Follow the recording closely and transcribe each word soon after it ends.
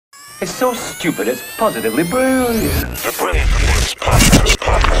It's so stupid, it's positively brilliant. The Brilliant Idiots Podcast.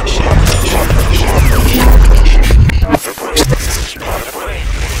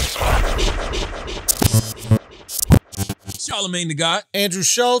 Charlamagne the God. Andrew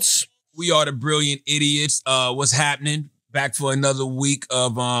Schulz. We are the Brilliant Idiots. What's happening? Back for another week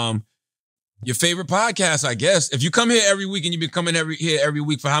of your favorite podcast, I guess. If you come here every week and you've been coming here every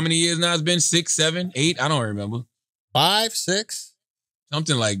week for how many years now? It's been 6, 7, 8? I don't remember. 5, 6?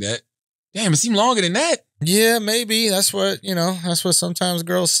 Something like that. Damn, it seemed longer than that. Yeah, maybe. That's what, that's what sometimes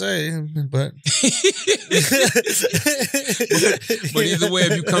girls say. But but either way,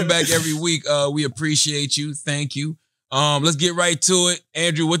 if you come back every week, we appreciate you. Thank you. Let's get right to it.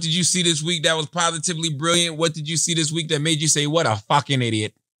 Andrew, what did you see this week that was positively brilliant? What did you see this week that made you say, what a fucking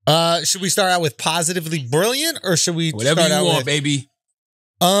idiot? Should we start out with positively brilliant or should we Whatever start you out want, with, baby.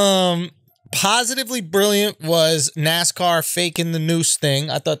 Positively brilliant was NASCAR faking the noose thing.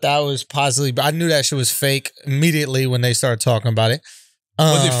 I thought that was positively, I knew that shit was fake immediately when they started talking about it.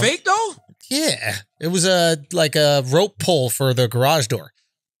 Was it fake though? Yeah. It was like a rope pull for the garage door.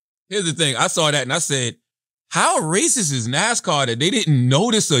 Here's the thing. I saw that and I said, how racist is NASCAR that they didn't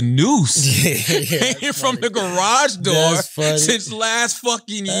notice a noose hanging from the garage door since last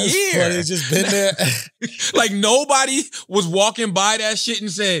fucking year? Funny. It's just been there. Like nobody was walking by that shit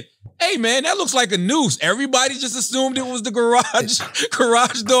and said, hey man, that looks like a noose. Everybody just assumed it was the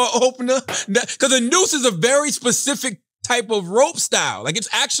garage door opener. Because a noose is a very specific type of rope style. Like it's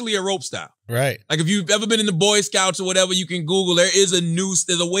actually a rope style. Right. Like if you've ever been in the Boy Scouts or whatever, you can Google, there is a noose.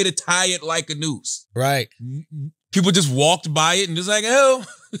 There's a way to tie it like a noose. Right. People just walked by it and just like, oh.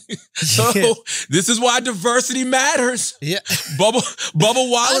 So this is why diversity matters. Yeah. Bubba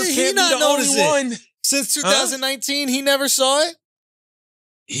Wallace can't be the only one. Since 2019, he never saw it?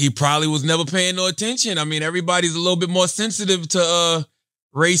 He probably was never paying no attention. I mean, everybody's a little bit more sensitive to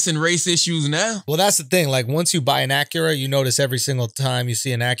race and race issues now. Well, that's the thing. Like once you buy an Acura, you notice every single time you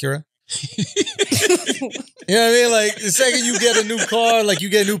see an Acura. You know what I mean? Like the second you get a new car, like you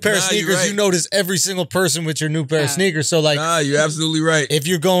get a new pair of sneakers, right. You notice every single person with your new pair of sneakers. So like, you're absolutely right. If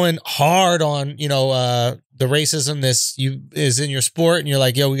you're going hard on, the racism is in your sport and you're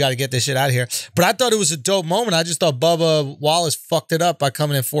like, yo, we got to get this shit out of here. But I thought it was a dope moment. I just thought Bubba Wallace fucked it up by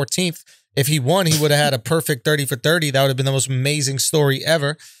coming in 14th. If he won, he would have had a perfect 30 for 30. That would have been the most amazing story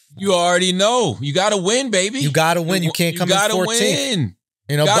ever. You already know. You got to win, baby. You got to win. You can't come in 14th. Win.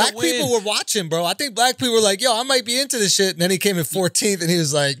 Black people were watching, bro. I think black people were like, yo, I might be into this shit. And then he came in 14th and he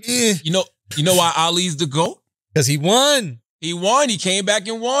was like, eh. You know why Ali's the GOAT? Because he won. He won. He came back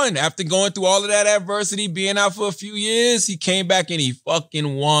and won. After going through all of that adversity, being out for a few years, he came back and he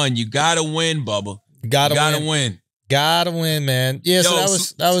fucking won. You got to win, Bubba. You gotta win. Gotta win, man. Yeah, so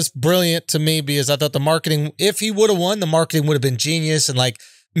that was brilliant to me because I thought the marketing, if he would have won, the marketing would have been genius. And like,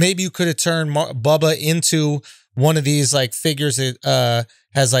 maybe you could have turned Bubba into one of these like figures that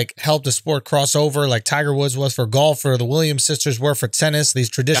has like helped the sport cross over, like Tiger Woods was for golf, or the Williams sisters were for tennis, these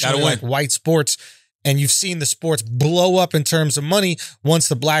traditional like white sports. And you've seen the sports blow up in terms of money once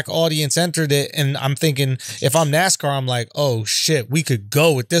the black audience entered it. And I'm thinking, if I'm NASCAR, I'm like, oh shit, we could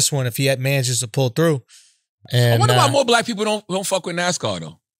go with this one if he manages to pull through. And I wonder why more black people don't fuck with NASCAR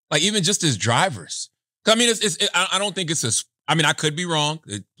though. Like even just as drivers. I mean, I don't think it's I mean, I could be wrong.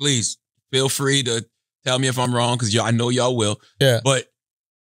 Please feel free to tell me if I'm wrong because I know y'all will. Yeah. But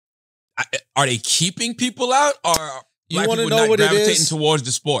are they keeping people out, or are black people not gravitating towards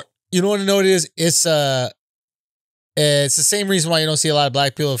the sport? You want to know what it is? It's the same reason why you don't see a lot of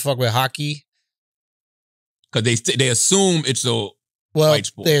black people fuck with hockey. Because they assume it's a white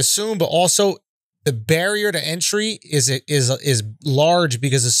sport. They assume, but also the barrier to entry is large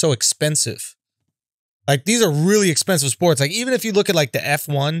because it's so expensive. Like these are really expensive sports. Like even if you look at like the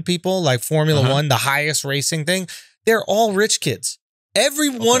F1 people, like Formula One, the highest racing thing, they're all rich kids. Every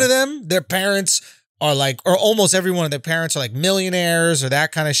one of them, their parents are like, or almost every one of their parents are like millionaires or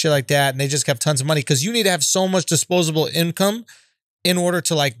that kind of shit like that. And they just have tons of money because you need to have so much disposable income in order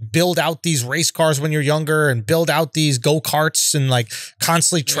to like build out these race cars when you're younger and build out these go-karts and like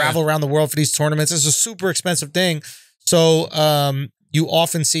constantly travel around the world for these tournaments. It's a super expensive thing. So you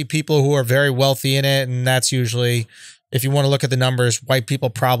often see people who are very wealthy in it. And that's usually, if you want to look at the numbers, white people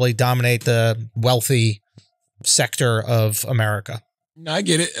probably dominate the wealthy sector of America. No, I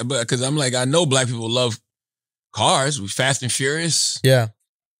get it, but because I'm like, I know black people love cars. We Fast and Furious. Yeah.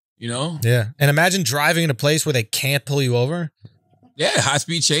 Yeah. And imagine driving in a place where they can't pull you over. Yeah, high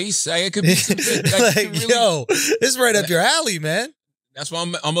speed chase. It could be yo, this is right up your alley, man. That's why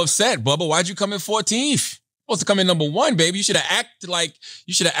I'm upset, Bubba. Why'd you come in 14th? Supposed to come in number 1, baby. You should have acted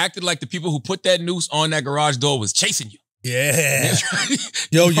like the people who put that noose on that garage door was chasing you. Yeah. You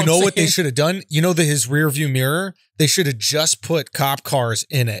Yo, you know what they saying? should have done? You know his rear view mirror? They should have just put cop cars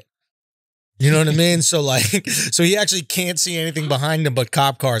in it. You know what I mean? So like, so he actually can't see anything behind him but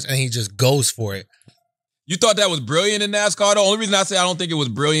cop cars, and he just goes for it. You thought that was brilliant in NASCAR? The only reason I say I don't think it was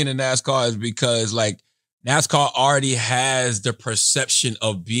brilliant in NASCAR is because like NASCAR already has the perception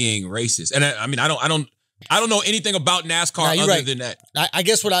of being racist, and I mean I don't know anything about NASCAR other than that. I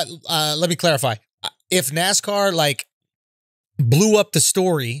guess what let me clarify. If NASCAR like blew up the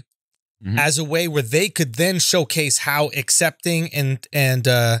story as a way where they could then showcase how accepting and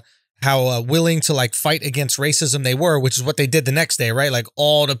how willing to like fight against racism they were, which is what they did the next day, right? Like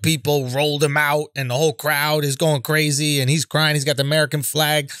all the people rolled him out and the whole crowd is going crazy and he's crying. He's got the American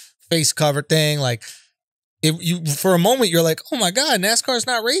flag face cover thing. Like for a moment, you're like, oh my God, NASCAR's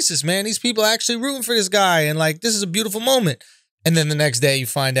not racist, man. These people are actually rooting for this guy. And like, this is a beautiful moment. And then the next day you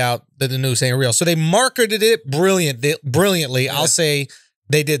find out that the news ain't real. So they marketed it brilliantly. Yeah. I'll say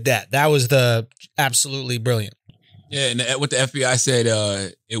they did that. That was the absolutely brilliant. Yeah, and what the FBI said,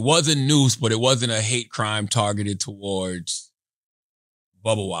 it wasn't news, but it wasn't a hate crime targeted towards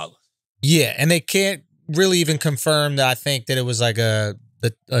Bubba Wallace. Yeah, and they can't really even confirm that I think that it was like a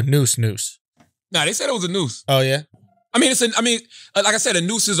noose. No, they said it was a noose. Oh yeah? I mean, like I said, a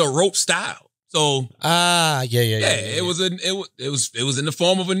noose is a rope style. So yeah. It was in the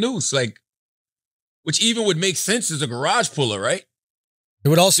form of a noose, like, which even would make sense as a garage puller, right? It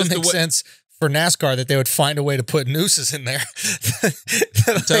would also make sense for NASCAR that they would find a way to put nooses in there.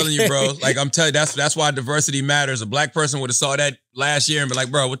 I'm telling you, bro. Like I'm telling you, that's why diversity matters. A black person would have saw that last year and be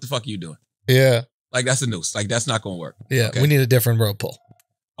like, bro, what the fuck are you doing? Yeah. Like that's a noose. Like that's not gonna work. Yeah, okay. We need a different rope pull.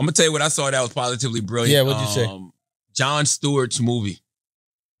 I'm gonna tell you what I saw that was positively brilliant. Yeah, what'd you say? Jon Stewart's movie.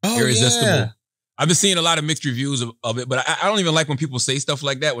 Oh, Irresistible. Yeah. I've been seeing a lot of mixed reviews of it, but I don't even like when people say stuff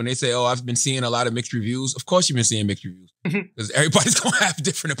like that. When they say, oh, I've been seeing a lot of mixed reviews. Of course you've been seeing mixed reviews. Because everybody's going to have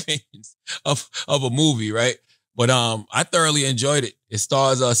different opinions of a movie, right? But I thoroughly enjoyed it. It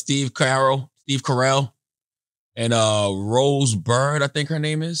stars Steve Carell, and Rose Byrne, I think her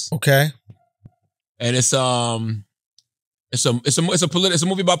name is. Okay. And it's a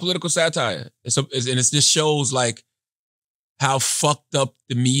movie about political satire. It just shows like how fucked up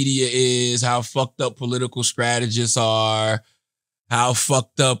the media is, how fucked up political strategists are, how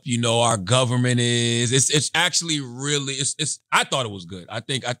fucked up, our government is. It's actually really, I thought it was good. I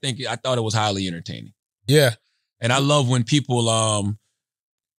thought it was highly entertaining. Yeah. And I love when people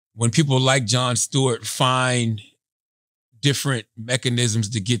like Jon Stewart find different mechanisms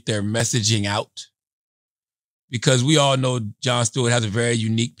to get their messaging out. Because we all know Jon Stewart has a very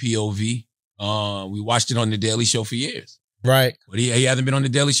unique POV. We watched it on The Daily Show for years. Right. But he hasn't been on The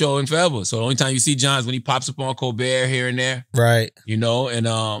Daily Show in forever. So the only time you see Jon is when he pops up on Colbert here and there. Right.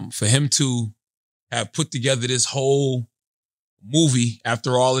 And for him to have put together this whole movie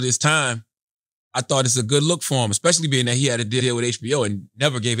after all of this time, I thought it's a good look for him, especially being that he had a deal with HBO and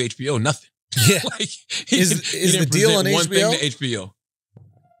never gave HBO nothing. Yeah. Like, is the deal on one HBO? Thing to HBO?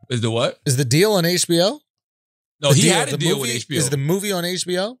 Is the what? Is the deal on HBO? No, he had a deal with HBO. Is the movie on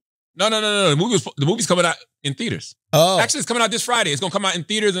HBO? No. The movie's coming out in theaters. Oh, actually, it's coming out this Friday. It's gonna come out in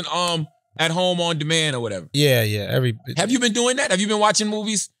theaters and at home on demand or whatever. Yeah. Have you been doing that? Have you been watching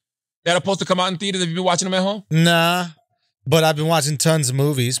movies that are supposed to come out in theaters? Have you been watching them at home? Nah, but I've been watching tons of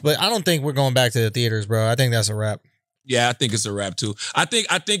movies. But I don't think we're going back to the theaters, bro. I think that's a wrap. Yeah, I think it's a wrap too. I think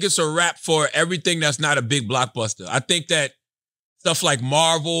it's a wrap for everything that's not a big blockbuster. I think that stuff like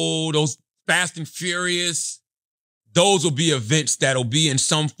Marvel, those Fast and Furious, those will be events that'll be in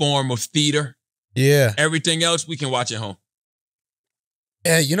some form of theater. Yeah. Everything else we can watch at home.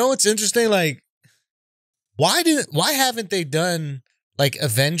 Yeah, you know what's interesting? Like, why haven't they done like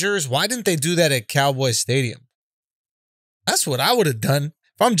Avengers? Why didn't they do that at Cowboy Stadium? That's what I would have done.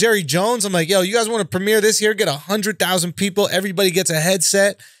 If I'm Jerry Jones, I'm like, yo, you guys want to premiere this here? Get 100,000 people. Everybody gets a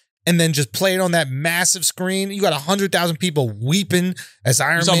headset and then just play it on that massive screen. You got 100,000 people weeping as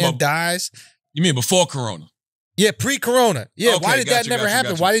Iron Man dies. You mean before Corona? Yeah, pre-Corona. Yeah, okay, why did that never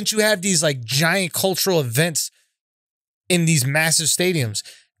happen? Gotcha. Why didn't you have these like giant cultural events in these massive stadiums?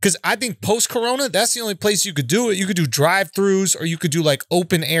 Because I think post-Corona, that's the only place you could do it. You could do drive-thrus or you could do like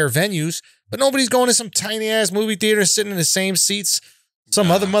open-air venues, but nobody's going to some tiny-ass movie theater sitting in the same seats.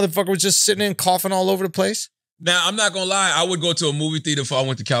 Some other motherfucker was just sitting in coughing all over the place. Now, I'm not going to lie. I would go to a movie theater if I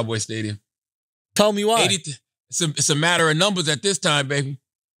went to Cowboy Stadium. Tell me why. It's a matter of numbers at this time, baby.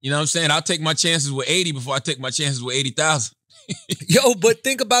 You know what I'm saying? I'll take my chances with 80 before I take my chances with 80,000. Yo, but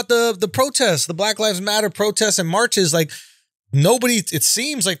think about the protests, the Black Lives Matter protests and marches. Like nobody, it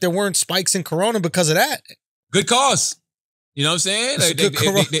seems like there weren't spikes in Corona because of that. Good cause. You know what I'm saying?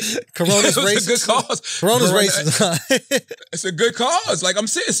 Corona's racist. It's a good cause. Corona's racist. It's a good cause. Like I'm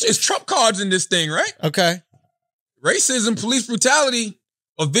saying, it's Trump cards in this thing, right? Okay. Racism, police brutality,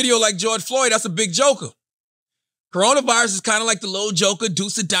 a video like George Floyd, that's a big joker. Coronavirus is kind of like the little joker,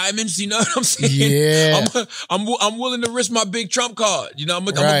 deuce of diamonds. You know what I'm saying? Yeah. I'm willing to risk my big Trump card. You know, I'm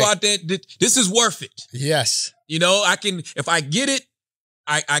about that. This is worth it. Yes. You know, I can, if I get it,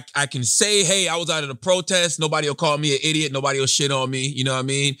 I can say, hey, I was out at a protest. Nobody will call me an idiot. Nobody will shit on me. You know what I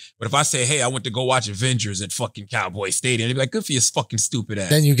mean? But if I say, hey, I went to go watch Avengers at fucking Cowboy Stadium, they'd be like, good for your fucking stupid ass.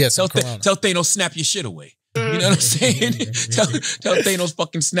 Then you get some corona. Tell Thanos, snap your shit away. You know what I'm saying? tell Thanos,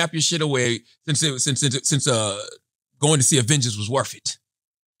 fucking snap your shit away since going to see Avengers was worth it.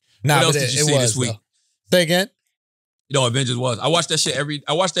 Nah, what else did you see this week? Though. Say again? You know, Avengers was. I watched that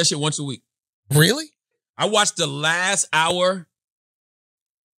shit once a week. Really? I watched the last hour.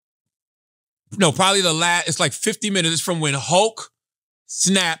 No, probably it's like 50 minutes. It's from when Hulk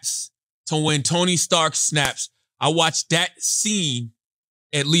snaps to when Tony Stark snaps. I watched that scene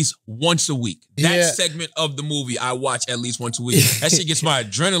at least once a week. That segment of the movie I watch at least once a week. That shit gets my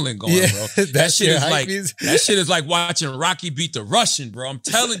adrenaline going, bro. That shit is like watching Rocky beat the Russian, bro. I'm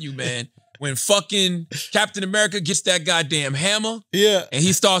telling you, man. When fucking Captain America gets that goddamn hammer, and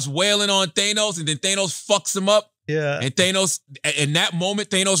he starts wailing on Thanos, and then Thanos fucks him up. Yeah. And Thanos, in that moment,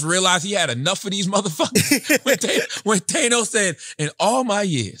 Thanos realized he had enough of these motherfuckers. when Thanos said, in all my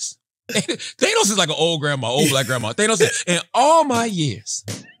years, Thanos is like an old black grandma. Thanos said, in all my years,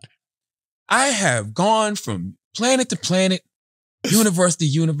 I have gone from planet to planet, universe to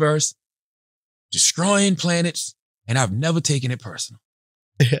universe, destroying planets, and I've never taken it personal.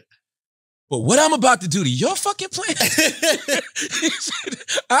 But what I'm about to do to your fucking planet,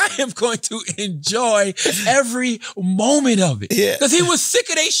 I am going to enjoy every moment of it. Because he was sick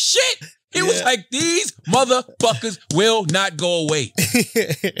of they shit. He was like, these motherfuckers will not go away.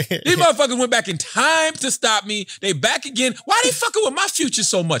 These motherfuckers went back in time to stop me. They back again. Why they fucking with my future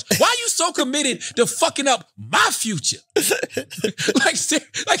so much? Why are you so committed to fucking up my future? like,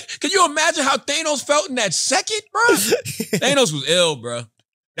 can you imagine how Thanos felt in that second, bro? Thanos was ill, bro.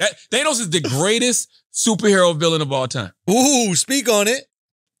 Thanos is the greatest superhero villain of all time. Ooh, speak on it.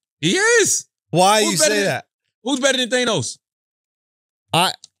 He is. Why you say that? Who's better than Thanos?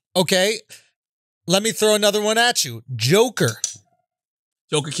 Okay. Let me throw another one at you. Joker.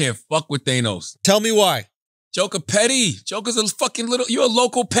 Joker can't fuck with Thanos. Tell me why. Joker petty. Joker's a fucking you're a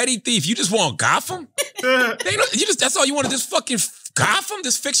local petty thief. You just want Gotham? Thanos, that's all you want is this fucking Gotham,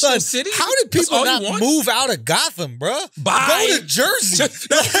 this fictional city? How did people not move out of Gotham, bro? Go to Jersey.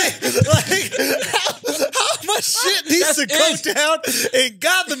 How much shit needs to go down in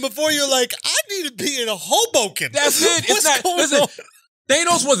Gotham before you're like, I need to be in a Hoboken? That's it. What's going on?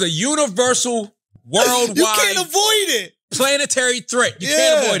 Thanos was a universal, worldwide. You can't avoid it. Planetary threat. You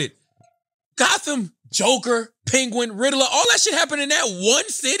can't avoid it. Gotham, Joker, Penguin, Riddler, all that shit happened in that one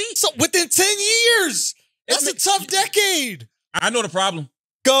city? So within 10 years. That's a tough decade. I know the problem.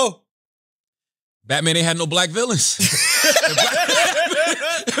 Go. Batman ain't had no black villains.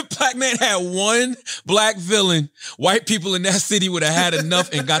 Black man had one black villain. White people in that city would have had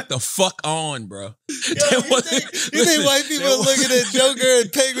enough and got the fuck on, bro. You think white people are looking at Joker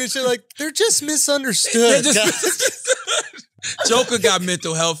and Penguin shit like, they're just misunderstood. Joker got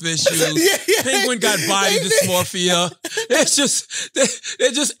mental health issues. Penguin got body dysmorphia.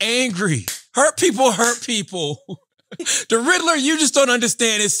 They're just angry. Hurt people hurt people. The Riddler, you just don't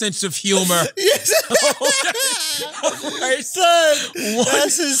understand his sense of humor. Right, son,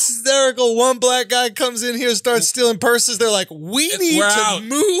 that's hysterical. One black guy comes in here and starts stealing purses. They're like, we need to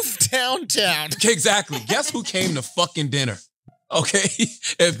move downtown. Exactly. Guess who came to fucking dinner? Okay?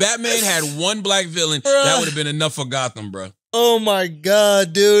 If Batman had one black villain, that would have been enough for Gotham, bro. Oh my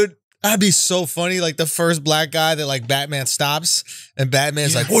God, dude. That'd be so funny. Like the first black guy that like Batman stops and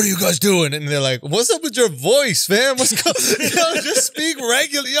Batman's like, what are you guys doing? And they're like, what's up with your voice, fam? What's going on? Yo, just speak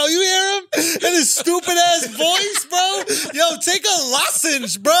regular. Yo, you hear him? And his stupid ass voice, bro. Yo, take a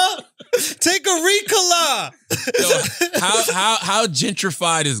lozenge, bro. Take a Ricola. Yo, how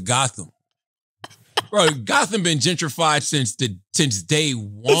gentrified is Gotham? Bro, Gotham been gentrified since day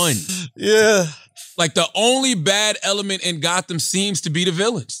one. Yeah. Like the only bad element in Gotham seems to be the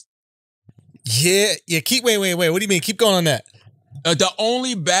villains. Yeah. Wait. What do you mean? Keep going on that. The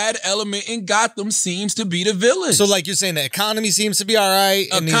only bad element in Gotham seems to be the villains. So like you're saying the economy seems to be all right.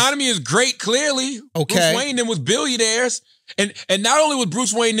 Economy is great, clearly. Okay. Bruce Wayne then was billionaires. And not only was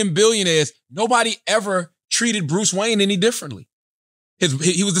Bruce Wayne them billionaires, nobody ever treated Bruce Wayne any differently.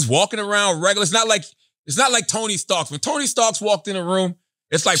 He was just walking around regular. It's not like Tony Stark's. When Tony Stark's walked in a room,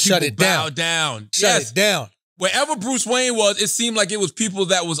 it's like people bow down. Shut it down. wherever Bruce Wayne was, it seemed like it was people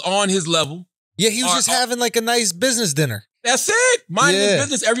that was on his level. Yeah, he was just having like a nice business dinner. That's it. Minding his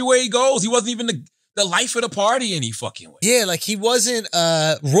business everywhere he goes. He wasn't even the life of the party any fucking way. Yeah, like he wasn't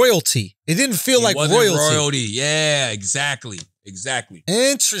royalty. It didn't feel like royalty. Yeah, exactly.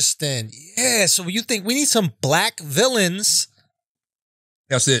 Interesting. Yeah, so you think we need some black villains.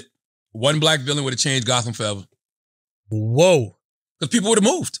 That's it. One black villain would have changed Gotham forever. Whoa. Because people would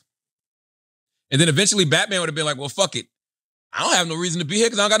have moved. And then eventually Batman would have been like, well, fuck it. I don't have no reason to be here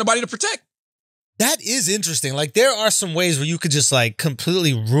because I don't got nobody to protect. That is interesting. Like, there are some ways where you could just, like,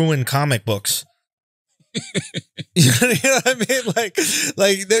 completely ruin comic books. You know what I mean?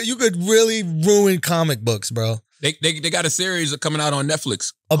 Like you could really ruin comic books, bro. They got a series coming out on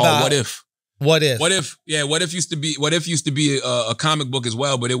Netflix about called What If. What If? What If? Yeah, What If used to be a comic book as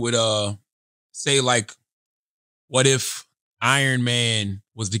well, but it would say like, what if Iron Man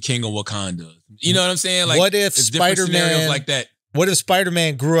was the king of Wakanda? You know what I'm saying? Like, what if Spider-Man like that? What if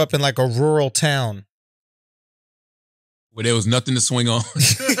Spider-Man grew up in like a rural town where there was nothing to swing on?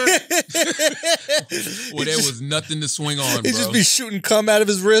 Where there was nothing to swing on, bro. He'd just be shooting cum out of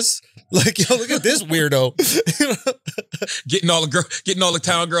his wrists. Like, yo, look at this weirdo. getting all the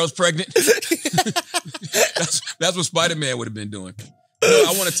town girls pregnant. That's what Spider-Man would have been doing. You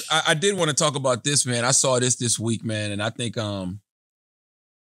know, I did want to talk about this, man. I saw this week, man, and I think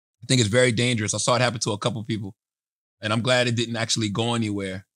it's very dangerous. I saw it happen to a couple people, and I'm glad it didn't actually go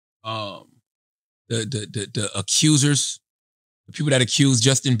anywhere. The accusers, the people that accused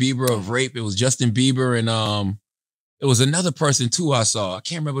Justin Bieber of rape, it was Justin Bieber and it was another person too I saw. I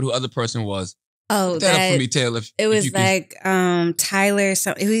can't remember who the other person was. Oh, Put that up for me, Taylor. It was like Tyler.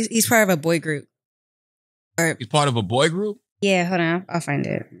 He's part of a boy group. He's part of a boy group? Yeah, hold on. I'll find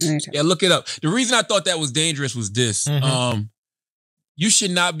it. Yeah, look it up. The reason I thought that was dangerous was this. Mm-hmm. You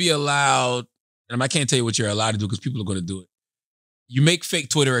should not be allowed, and I can't tell you what you're allowed to do because people are going to do it. You make fake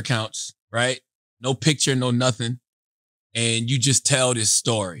Twitter accounts, right? No picture, no nothing. And you just tell this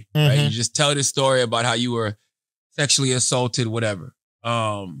story, right? You just tell this story about how you were sexually assaulted, whatever.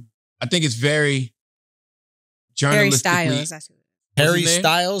 I think it's very journalistically. Harry Styles. Harry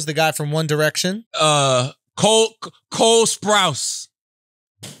Styles, the guy from One Direction. Cole Sprouse.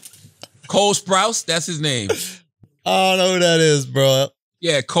 Cole Sprouse, that's his name. I don't know who that is, bro.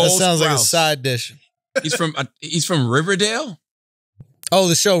 Yeah, Cole Sprouse. That sounds like a side dish. He's from Riverdale. Oh,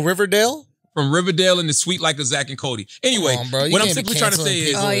 the show Riverdale? From Riverdale and the Sweet Like a Zack and Cody. Anyway, what I'm simply trying to say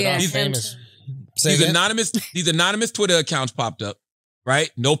is these anonymous Twitter accounts popped up,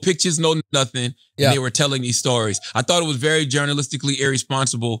 right? No pictures, no nothing. Yeah. And they were telling these stories. I thought it was very journalistically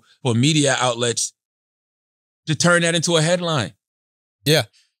irresponsible for media outlets to turn that into a headline. Yeah.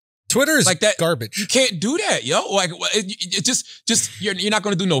 Twitter is like that, garbage. You can't do that, yo. Like, it just you're not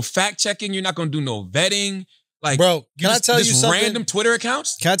going to do no fact checking. You're not going to do no vetting. Like, bro, can I tell you something? Random Twitter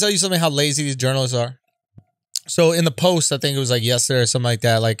accounts? Can I tell you something? How lazy these journalists are. So in the Post, I think it was like yesterday or something like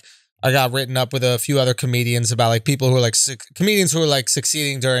that. Like, I got written up with a few other comedians about like people who are like comedians who are like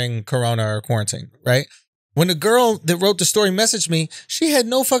succeeding during Corona or quarantine, right? When the girl that wrote the story messaged me, she had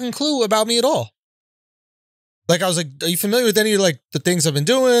no fucking clue about me at all. Like, I was like, are you familiar with any of like the things I've been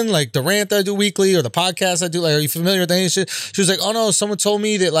doing? Like the rant that I do weekly or the podcast I do? Like, are you familiar with any shit? She was like, oh no, someone told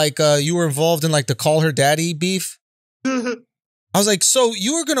me that like you were involved in like the Call Her Daddy beef. I was like, so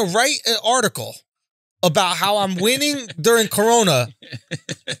you were going to write an article about how I'm winning during Corona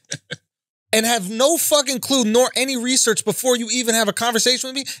and have no fucking clue nor any research before you even have a conversation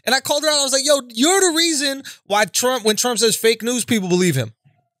with me? And I called her out. I was like, yo, you're the reason why when Trump says fake news, people believe him.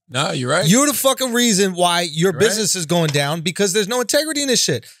 No, you're right. You're the fucking reason why your business is going down because there's no integrity in this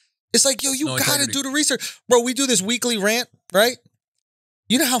shit. It's like, yo, you gotta do the research. Bro, we do this weekly rant, right?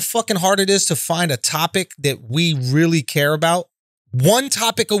 You know how fucking hard it is to find a topic that we really care about? One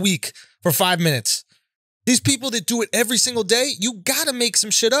topic a week for 5 minutes. These people that do it every single day, you gotta make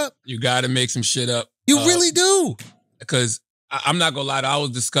some shit up. You gotta make some shit up. You really do. Because I'm not gonna lie, I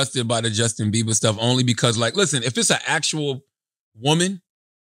was disgusted by the Justin Bieber stuff only because, like, listen, if it's an actual woman,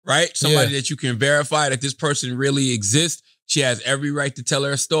 right? Somebody that you can verify that this person really exists. She has every right to tell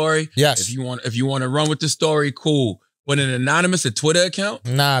her story. Yes. If you want to run with the story, cool. But an anonymous Twitter account?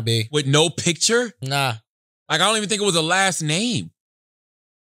 Nah, B. With no picture? Nah. Like, I don't even think it was a last name.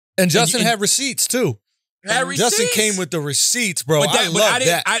 And Justin had receipts too. Justin came with the receipts, bro.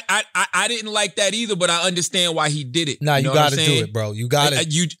 I didn't like that either, but I understand why he did it. Nah, you gotta do it, bro. You gotta.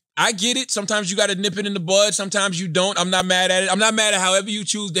 I get it. Sometimes you got to nip it in the bud. Sometimes you don't. I'm not mad at it. I'm not mad at however you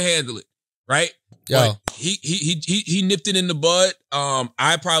choose to handle it. Right? Yo. But he nipped it in the bud.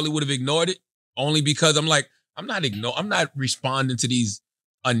 I probably would have ignored it only because I'm like, I'm not responding to these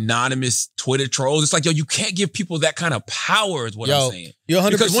anonymous Twitter trolls. It's like, yo, you can't give people that kind of power is what I'm saying. You're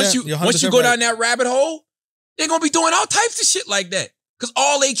 100%. Because once you go right. down that rabbit hole, they're going to be doing all types of shit like that. Because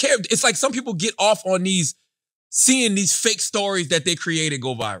all they care, it's like some people get off on seeing these fake stories that they created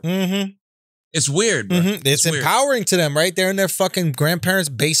go viral. Mm-hmm. It's weird, bro. Mm-hmm. It's empowering to them, right? They're in their fucking grandparents'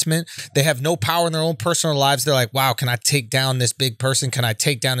 basement. They have no power in their own personal lives. They're like, wow, can I take down this big person? Can I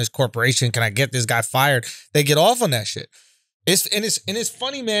take down this corporation? Can I get this guy fired? They get off on that shit. It's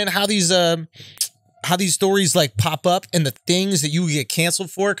funny, man, how these stories like pop up and the things that you get canceled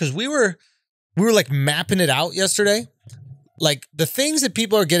for. Because we were like mapping it out yesterday. Like the things that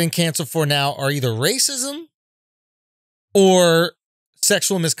people are getting canceled for now are either racism or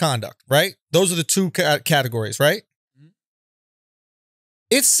sexual misconduct, right? Those are the two categories, right? Mm-hmm.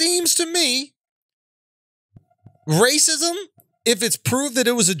 It seems to me, racism, if it's proved that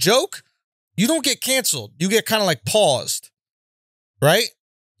it was a joke, you don't get canceled. You get kind of like paused, right?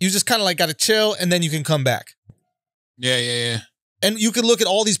 You just kind of like got to chill and then you can come back. Yeah. And you can look at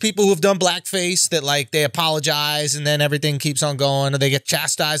all these people who have done blackface that like they apologize and then everything keeps on going or they get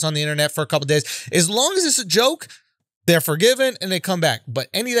chastised on the internet for a couple of days. As long as it's a joke, they're forgiven and they come back. But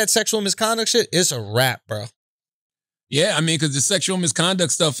any of that sexual misconduct shit, it's a wrap, bro. Yeah, I mean, because the sexual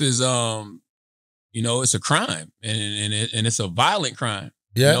misconduct stuff is, it's a crime and it's a violent crime.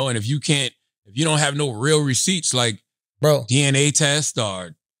 Yeah. You know, and if you don't have no real receipts like bro, DNA test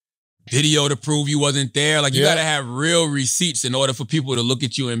or video to prove you wasn't there, like you got to have real receipts in order for people to look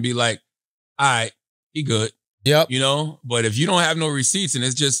at you and be like, all right, he good. Yep. You know, but if you don't have no receipts and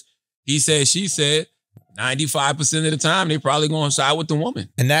it's just he said, she said, 95% of the time, they probably going to side with the woman.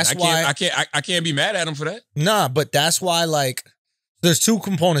 And that's why I can't be mad at them for that. Nah, but that's why, like, there's two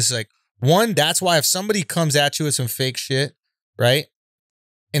components. Like, one, that's why if somebody comes at you with some fake shit, right,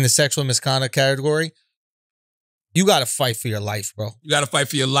 in the sexual misconduct category, you got to fight for your life, bro. You got to fight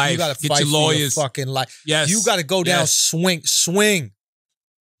for your life. You got to get fight your lawyers. for your fucking life. Yes. You got to go down, swing,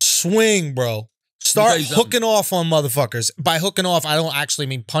 bro. Start hooking off on motherfuckers. By hooking off, I don't actually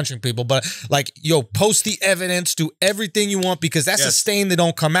mean punching people, but like, yo, post the evidence, do everything you want because that's a stain that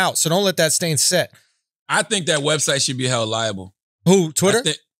don't come out. So don't let that stain set. I think that website should be held liable. Who? Twitter?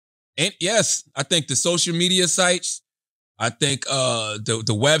 Yes. I think the social media sites, I think the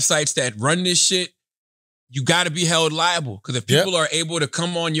websites that run this shit, you got to be held liable. Because if people are able to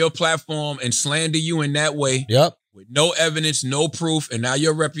come on your platform and slander you in that way, with no evidence, no proof, and now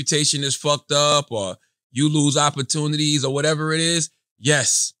your reputation is fucked up or you lose opportunities or whatever it is,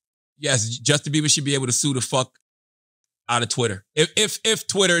 yes, Justin Bieber should be able to sue the fuck out of Twitter. If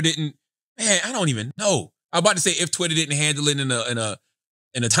Twitter didn't, man, I don't even know. I'm about to say if Twitter didn't handle it in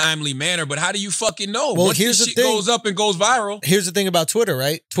a timely manner, but how do you fucking know? Well, once here's the the shit thing. goes up and goes viral. Here's the thing about Twitter,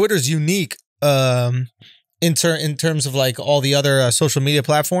 right? Twitter's unique. In terms of like all the other social media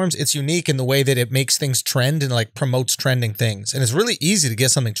platforms, it's unique in the way that it makes things trend and like promotes trending things. And it's really easy to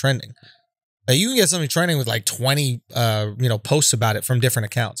get something trending. Like you can get something trending with like 20, posts about it from different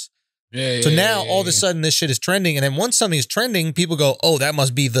accounts. So now all of a sudden this shit is trending. And then once something is trending, people go, oh, that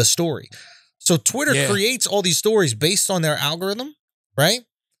must be the story. So Twitter creates all these stories based on their algorithm, right?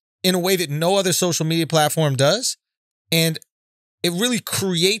 In a way that no other social media platform does. And it really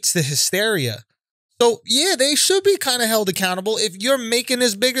creates the hysteria. So, yeah, they should be kind of held accountable if you're making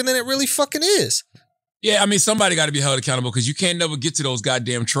this bigger than it really fucking is. Yeah, I mean, somebody got to be held accountable because you can't never get to those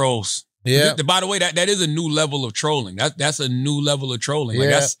goddamn trolls. Yeah. By the way, that is a new level of trolling. That's a new level of trolling.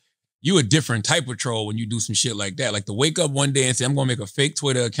 Like you a different type of troll when you do some shit like that. Like to wake up one day and say, I'm going to make a fake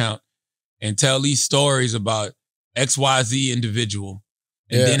Twitter account and tell these stories about XYZ individual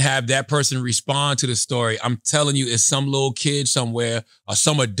and then have that person respond to the story. I'm telling you, it's some little kid somewhere or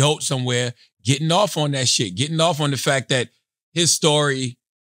some adult somewhere getting off on that shit, getting off on the fact that his story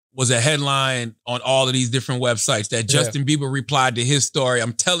was a headline on all of these different websites, that Justin Bieber replied to his story.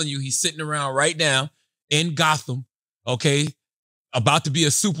 I'm telling you, he's sitting around right now in Gotham, okay, about to be a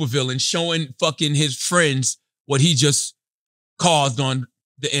supervillain, showing fucking his friends what he just caused on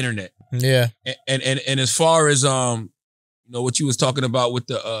the internet. Yeah. And as far as, what you was talking about with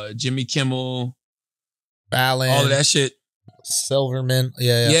the Jimmy Kimmel, Fallon, all of that shit, Silverman.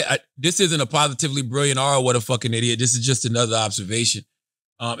 This isn't a positively brilliant or what a fucking idiot. This is just another observation.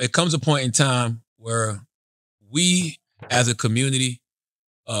 It comes a point in time where we as a community,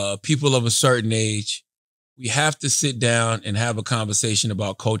 people of a certain age, we have to sit down and have a conversation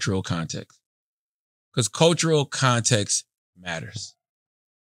about cultural context. Because cultural context matters.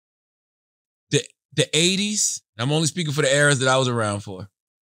 The 80s, I'm only speaking for the eras that I was around for.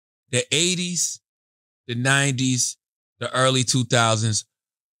 The 80s, the 90s, the early 2000s,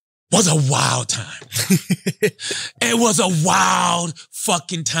 was a wild time. It was a wild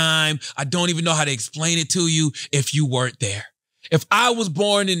fucking time. I don't even know how to explain it to you if you weren't there. If I was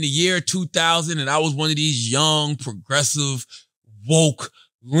born in the year 2000 and I was one of these young, progressive, woke,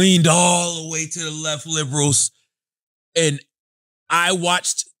 leaned all the way to the left liberals, and I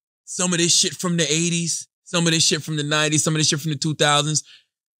watched some of this shit from the 80s, some of this shit from the 90s, some of this shit from the 2000s,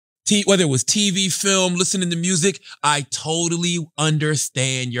 whether it was TV, film, listening to music, I totally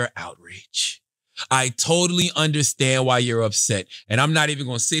understand your outrage. I totally understand why you're upset. And I'm not even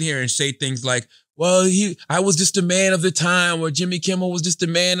going to sit here and say things like, well, I was just a man of the time, or Jimmy Kimmel was just a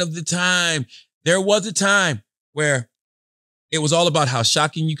man of the time. There was a time where it was all about how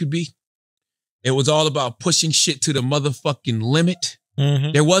shocking you could be. It was all about pushing shit to the motherfucking limit.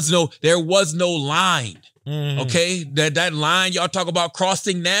 Mm-hmm. There was no line. Mm-hmm. Okay? That line y'all talk about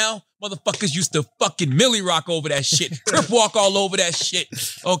crossing now, motherfuckers used to fucking Millie rock over that shit. Crip walk all over that shit.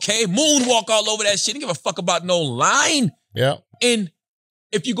 Okay? Moonwalk all over that shit. Didn't give a fuck about no line. Yeah. And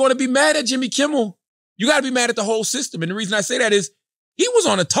if you're going to be mad at Jimmy Kimmel, you got to be mad at the whole system. And the reason I say that is he was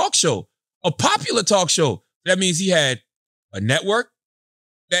on a talk show, a popular talk show. That means he had a network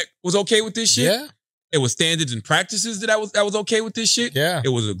that was okay with this shit. Yeah. It was standards and practices that was okay with this shit. Yeah. It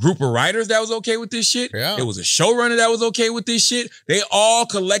was a group of writers that was okay with this shit. Yeah. It was a showrunner that was okay with this shit. They all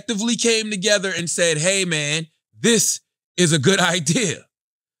collectively came together and said, hey, man, this is a good idea.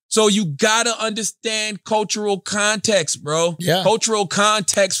 So you gotta understand cultural context, bro. Yeah. Cultural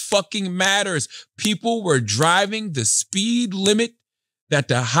context fucking matters. People were driving the speed limit that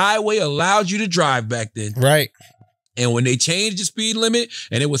the highway allowed you to drive back then. Right. And when they changed the speed limit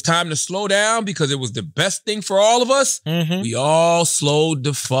and it was time to slow down because it was the best thing for all of us, we all slowed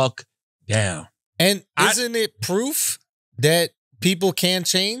the fuck down. And isn't it proof that people can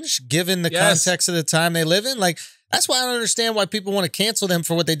change given the context of the time they live in? Like, that's why I don't understand why people want to cancel them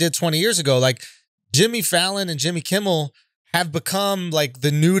for what they did 20 years ago. Like, Jimmy Fallon and Jimmy Kimmel have become like the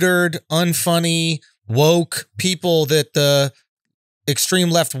neutered, unfunny, woke people that the extreme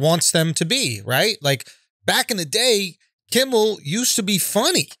left wants them to be, right? Like, back in the day, Kimmel used to be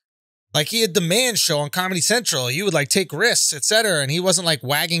funny. Like, he had the Man Show on Comedy Central. He would like take risks, etc. And he wasn't like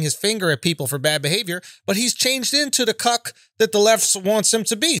wagging his finger at people for bad behavior, but he's changed into the cuck that the left wants him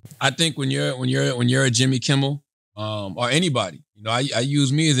to be. I think when you're a Jimmy Kimmel, or anybody, you know, I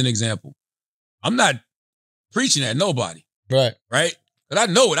use me as an example. I'm not preaching at nobody. Right. Right? But I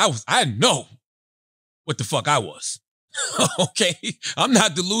know what I was. I know what the fuck I was. Okay? I'm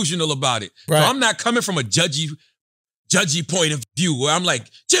not delusional about it. Right. So I'm not coming from a judgy point of view where I'm like,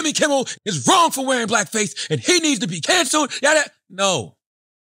 Jimmy Kimmel is wrong for wearing blackface and he needs to be canceled. No.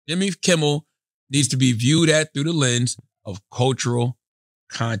 Jimmy Kimmel needs to be viewed at through the lens of cultural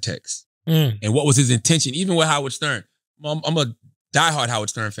context. And what was his intention, even with Howard Stern. I'm a diehard Howard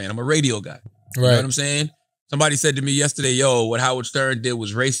Stern fan. I'm a radio guy. You know what I'm saying? Somebody said to me yesterday, yo, what Howard Stern did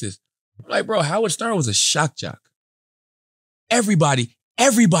was racist. I'm like, bro, Howard Stern was a shock jock. Everybody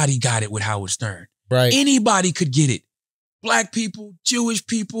got it with Howard Stern. Right. Anybody could get it. Black people, Jewish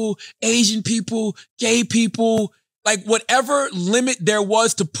people, Asian people, gay people, like whatever limit there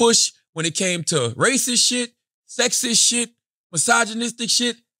was to push when it came to racist shit, sexist shit, misogynistic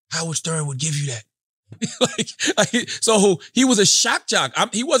shit, Howard Stern would give you that. So he was a shock jock.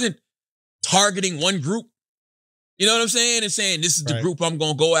 He wasn't targeting one group. You know what I'm saying? And saying, this is the group I'm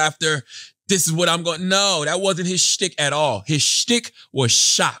going to go after. This is what I'm going to... No, that wasn't his shtick at all. His shtick was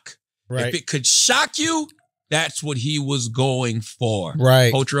shock. Right. If it could shock you, that's what he was going for.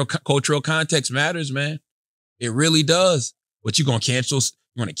 Right. Cultural context matters, man. It really does. But you going to cancel...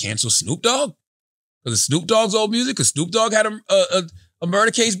 You want to cancel Snoop Dogg? Because of Snoop Dogg's old music? Because Snoop Dogg had a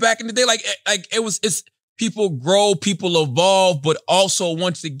murder case back in the day. It's people grow, people evolve, but also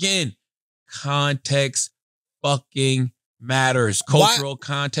once again, context fucking matters. Cultural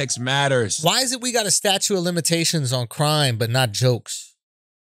context matters. Why is it we got a statute of limitations on crime, but not jokes?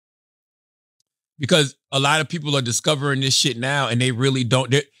 Because a lot of people are discovering this shit now and they really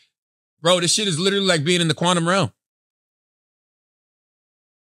don't. Bro, this shit is literally like being in the quantum realm.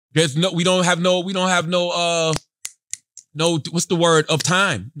 We don't have no, what's the word of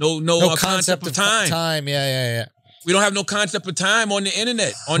time? No concept of time. Yeah. We don't have no concept of time on the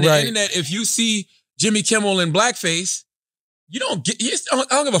internet. On the internet, if you see Jimmy Kimmel in blackface, you don't get, I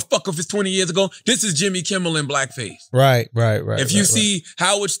don't give a fuck if it's 20 years ago. This is Jimmy Kimmel in blackface. Right. If you see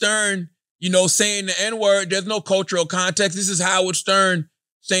Howard Stern, saying the N-word, there's no cultural context. This is Howard Stern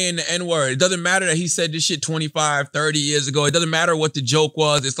saying the N-word. It doesn't matter that he said this shit 25, 30 years ago. It doesn't matter what the joke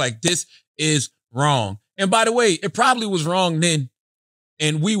was. It's like, this is wrong. And by the way, it probably was wrong then.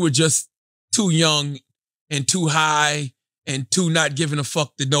 And we were just too young and too high and 2, not giving a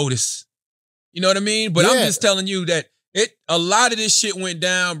fuck to notice. You know what I mean? But I'm just telling you that a lot of this shit went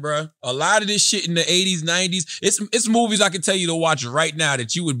down, bro. A lot of this shit in the 80s, 90s. It's movies I can tell you to watch right now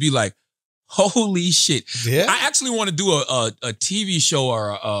that you would be like, holy shit. Yeah. I actually want to do a TV show or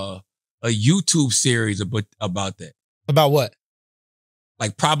a YouTube series about that. About what?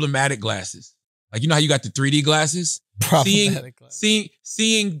 Like problematic glasses. Like, you know how you got the 3D glasses?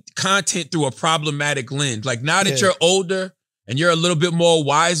 Seeing content through a problematic lens. Like, now that you're older and you're a little bit more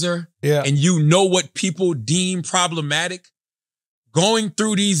wiser and you know what people deem problematic, going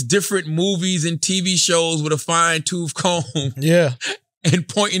through these different movies and TV shows with a fine-tooth comb and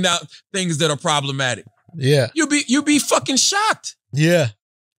pointing out things that are problematic. Yeah. You'll be fucking shocked. Yeah.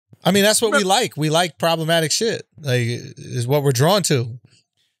 I mean, that's what we like. We like problematic shit. Like, is what we're drawn to.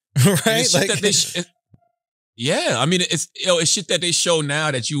 Right? Like, yeah. I mean, it's shit that they show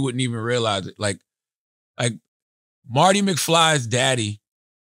now that you wouldn't even realize it. Like Marty McFly's daddy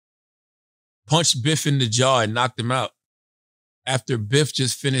punched Biff in the jaw and knocked him out after Biff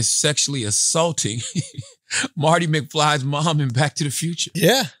just finished sexually assaulting Marty McFly's mom in Back to the Future.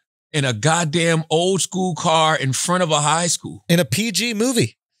 Yeah. In a goddamn old school car in front of a high school. In a PG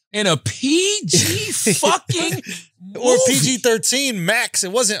movie. In a PG fucking movie. Or PG-13 max.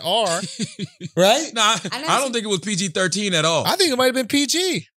 It wasn't R. Right? Nah, I don't think it was PG-13 at all. I think it might have been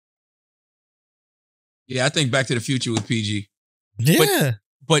PG. Yeah, I think Back to the Future was PG. Yeah.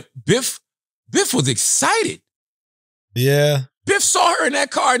 But Biff was excited. Yeah. Biff saw her in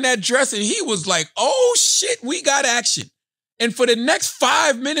that car in that dress and he was like, oh shit, we got action. And for the next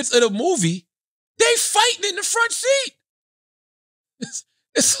 5 minutes of the movie, they fighting in the front seat.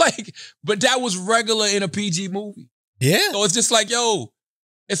 It's like, but that was regular in a PG movie. Yeah. So it's just like, yo,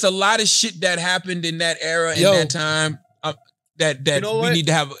 it's a lot of shit that happened in that era, in that time. That you know we need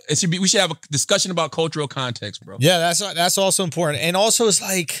to have. We should have a discussion about cultural context, bro. Yeah, that's also important. And also, it's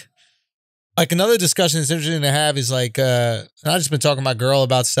like another discussion that's interesting to have is like, I've just been talking to my girl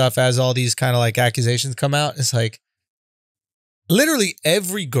about stuff as all these kind of like accusations come out. It's like, literally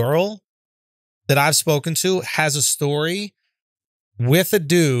every girl that I've spoken to has a story with a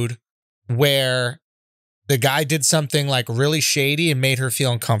dude where the guy did something like really shady and made her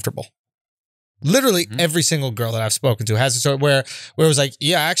feel uncomfortable. Literally every single girl that I've spoken to has a story where it was like,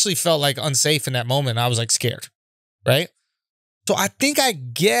 yeah, I actually felt like unsafe in that moment. I was like scared, right? So I think I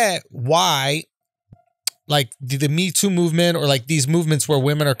get why like the Me Too movement or like these movements where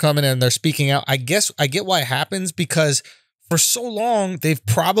women are coming and they're speaking out. I guess I get why it happens because for so long they've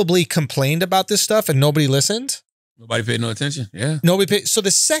probably complained about this stuff and nobody listened. Nobody paid no attention. Yeah. Nobody paid. So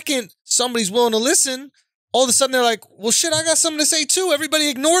the second somebody's willing to listen, all of a sudden they're like, well, shit, I got something to say too. Everybody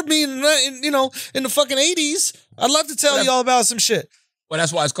ignored me in the fucking 80s. I'd love to tell y'all about some shit. Well,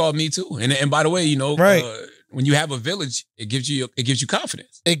 that's why it's called Me Too. And by the way, right. When you have a village, it gives you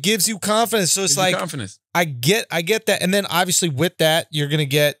confidence. It gives you confidence. So it's like, confidence. I get that. And then obviously with that, you're going to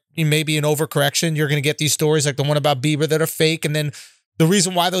get maybe an overcorrection. You're going to get these stories like the one about Bieber that are fake. And then the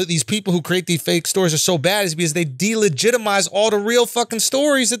reason why these people who create these fake stories are so bad is because they delegitimize all the real fucking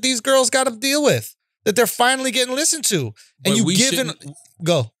stories that these girls got to deal with, that they're finally getting listened to. And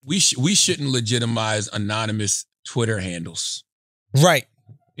We shouldn't legitimize anonymous Twitter handles. Right.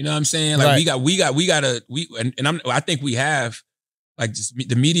 You know what I'm saying? Like I think we have, like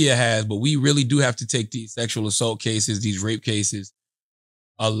the media has, but we really do have to take these sexual assault cases, these rape cases,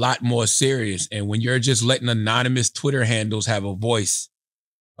 a lot more serious. And when you're just letting anonymous Twitter handles have a voice,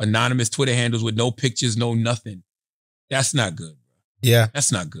 anonymous Twitter handles with no pictures, no nothing, that's not good, bro. Yeah.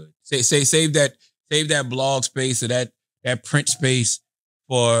 That's not good. Save that blog space or that print space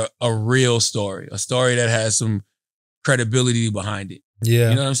for a real story, a story that has some credibility behind it. Yeah.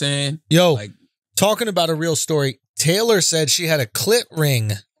 You know what I'm saying? Yo, talking about a real story, Taylor said she had a clit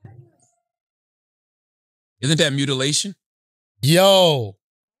ring. Isn't that mutilation? Yo,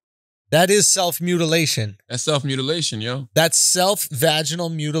 that is self-mutilation. That's self-mutilation, yo. That's self-vaginal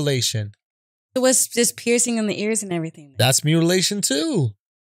mutilation. It was just piercing in the ears and everything. That's mutilation too.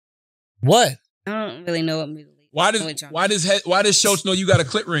 What? I don't really know what mutilation. Why does Schulz know you got a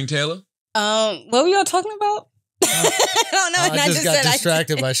clit ring, Taylor? What were y'all talking about? I don't know. I just got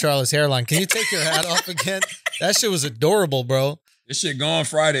distracted by Charlotte's hairline. Can you take your hat off again? That shit was adorable, bro. This shit gone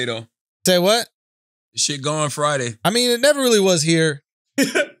Friday though. Say what? This shit gone Friday. I mean, it never really was here.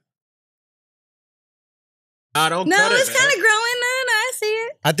 I don't. No, cut it's it, kind of growing. No, I see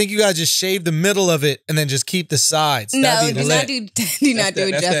it. I think you gotta just shave the middle of it and then just keep the sides. No, do not do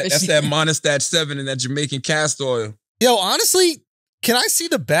it, Jeff. That's that Monistat 7 and that Jamaican castor oil. Yo, honestly, can I see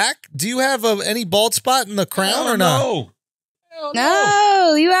the back? Do you have any bald spot in the crown or not?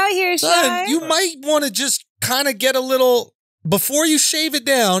 No, you out here, Son, Shy. you might want to just kind of get a little before you shave it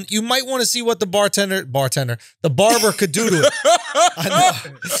down. You might want to see what the barber could do to it. I know,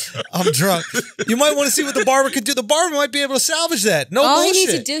 I'm drunk. You might want to see what the barber could do. The barber might be able to salvage that. No all bullshit. he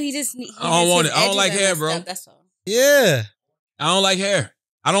needs to do, I don't want it. I don't like hair, bro. That's all. Yeah. I don't like hair.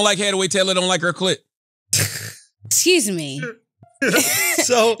 I don't like hair the way Taylor don't like her clit. Excuse me.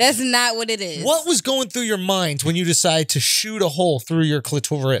 So That's not what it is. what was going through your mind when you decided to shoot a hole through your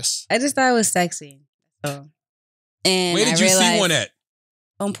clitoris? I just thought it was sexy. So, and Where did you see one at?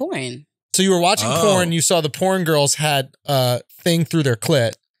 On porn. So you were watching porn, you saw the porn girls had a thing through their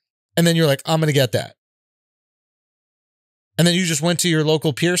clit, and then you're like, I'm going to get that. And then you just went to your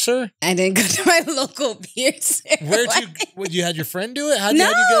local piercer? I didn't go to my local piercer. You had your friend do it? How'd No,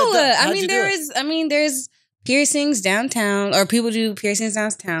 you get it done? I mean there's piercings downtown, or people do piercings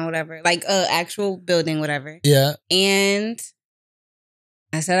downtown, whatever, like actual building, whatever. Yeah. And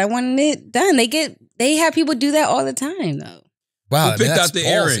I said I wanted it done. They have people do that all the time though. Wow. Who picked out the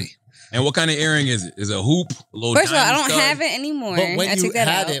earring? And what kind of earring is it? Is it a hoop? A little First of all, I diamond don't stud? have it anymore. But when I you took that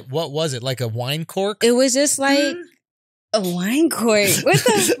had out. it, what was it? Like a wine cork? It was just like a wine cork. What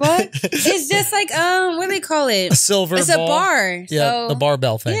the fuck? It's just like what do they call it? A silver It's ball? a bar. Yeah, So, the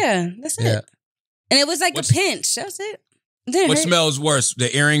barbell thing. Yeah, that's it. Yeah. And it was like a pinch. That's it. Didn't What hurt. smells worse?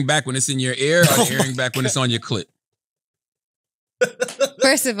 The earring back when it's in your ear, or the earring back when it's on your clit?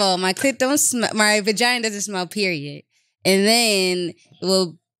 First of all, my clit don't smell. My vagina doesn't smell. Period. And then it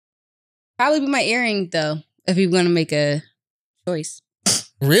will probably be my earring though, if you're gonna make a choice.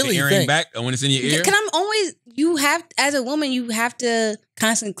 Really? The you earring think? back when it's in your ear? Because I'm always as a woman, you have to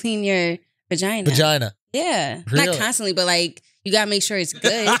constantly clean your vagina. Vagina. Yeah, Really? not constantly, but like you gotta make sure it's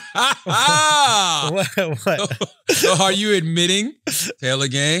good. What? So are you admitting, Taylor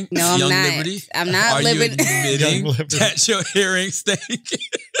Gang, No, I'm Young not. Liberty? I'm not Are living. you admitting Young Liberty. that your earring stink?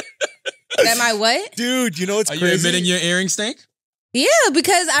 That my what? Dude, you know what's Are crazy? you admitting your earring stink? Yeah,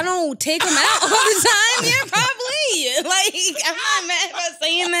 because I don't take them out all the time. Yeah, probably. Like I'm not mad about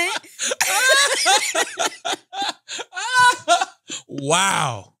saying that.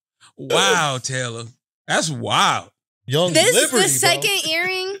 Wow, Taylor. That's wild. Young This Liberty, is the bro. second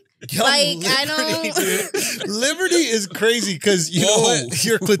earring. Young like, Liberty, I don't- dude. Liberty is crazy because you know Whoa. what?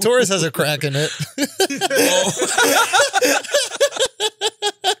 Your clitoris has a crack in it.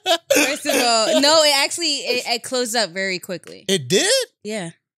 First of all, no, it closed up very quickly. It did?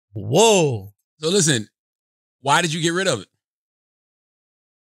 Yeah. Whoa. So listen, why did you get rid of it?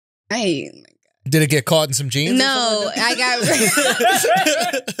 Did it get caught in some jeans? No, I got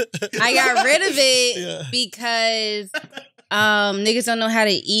rid of it Yeah. because niggas don't know how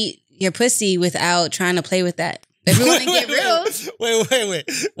to eat your pussy without trying to play with that. If you want to get real. Wait.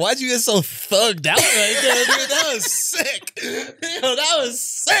 Why'd you get so thugged out right there, dude? That was sick. Yo, that was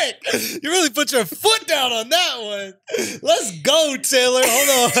sick. You really put your foot down on that one. Let's go, Taylor.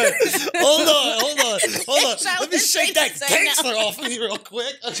 Hold on. Let me shake that gangster off of me real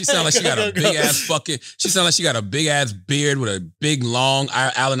quick. She sound like she got a big ass fucking. She sound like she got a big ass beard with a big long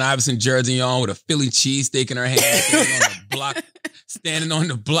Allen Iverson jersey on with a Philly cheesesteak in her hand, standing on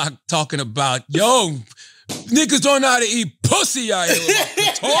the block talking about niggas don't know how to eat pussy out here with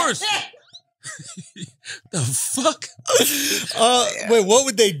my clitoris. The fuck? Wait, what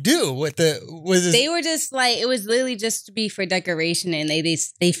would they do? They were just like, it was literally just to be for decoration, and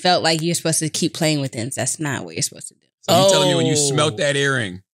they felt like you're supposed to keep playing with it. That's not what you're supposed to do. So you telling me when you smelt that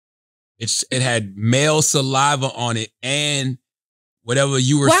earring, it had male saliva on it and whatever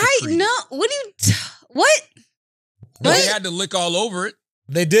you were. Why? secreting. No. What do you? What? No, they had to lick all over it.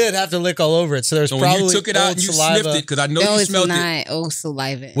 They did have to lick all over it. So there's So probably when you took it out old and you saliva sniffed it, because I know No, you it's smelled not. it. Oh,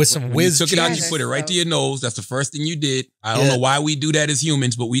 saliva. with some When you whiz took it out, cheese. you put it right to your nose. That's the first thing you did. I don't Yeah. know why we do that as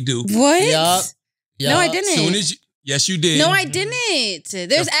humans, but we do. What? Yup. No, I Yup. didn't. Soon as yes, you did. No, I didn't.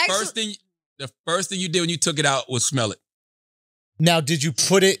 There's The first thing you did when you took it out was smell it. Now, did you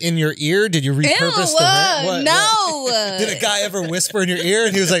put it in your ear? Did you repurpose the ring? no. Did a guy ever whisper in your ear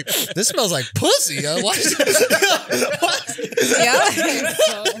and he was like, "This smells like pussy"? Yo. What?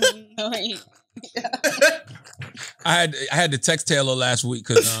 I had to text Taylor last week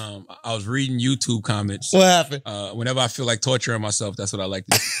because I was reading YouTube comments. What happened? Whenever I feel like torturing myself, that's what I like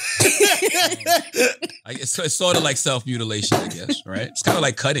to do. It's sort of like self-mutilation, I guess, right? It's kind of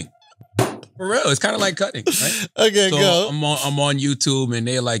like cutting. For real, it's kind of like cutting, right? Okay, So go. I'm on YouTube and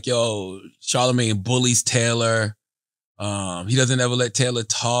they're like, yo, Charlamagne bullies Taylor. He doesn't ever let Taylor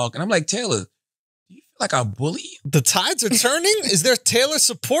talk. And I'm like, Taylor, do you feel like I bully you? The tides are turning. Is there Taylor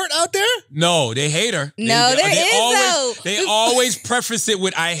support out there? No, they hate her. No, there is, always, though. They always preface it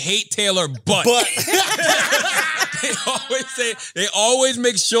with, I hate Taylor, but. They always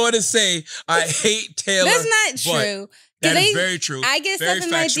make sure to say, I hate Taylor. That's not true. That is very true. I get very stuff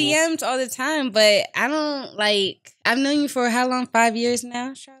in my DMs all the time, but I don't like. I've known you for how long? 5 years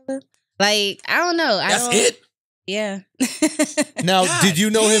now, Charlotte. Like, I don't know. That's it? Yeah. Now, God did you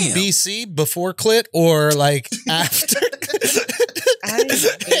know him damn. BC before Clit or like after?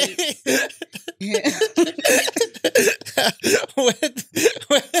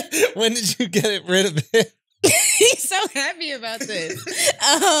 when did you get rid of it? He's so happy about this.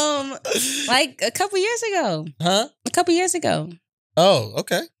 Like a couple years ago. Huh? A couple years ago. Oh,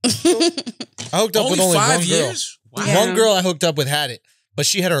 okay. Cool. I hooked up with only 5 one years? girl. Wow. One girl I hooked up with had it, but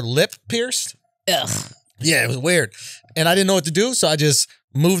she had her lip pierced. Ugh. Yeah, it was weird. And I didn't know what to do, so I just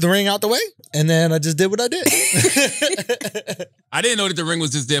moved the ring out the way, and then I just did what I did. I didn't know that the ring was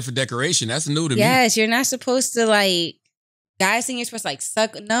just there for decoration. That's new to me. Yes, you're not supposed to like. Guys think you're supposed to like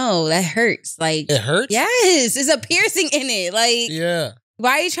suck. No, that hurts. Like It hurts? yes, it's a piercing in it. Like Yeah.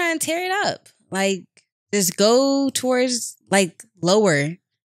 why are you trying to tear it up? Like just go towards like lower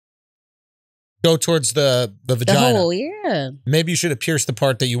Go towards the the vagina. hole. Yeah. Maybe you should have pierced the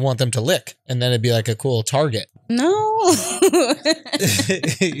part that you want them to lick, and then it'd be like a cool target. No.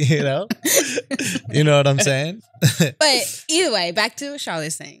 You know? You know what I'm saying? But either way, back to what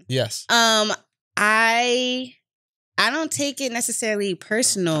Charlotte's saying. Yes. I don't take it necessarily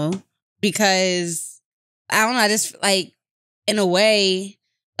personal because I don't know. I just like in a way,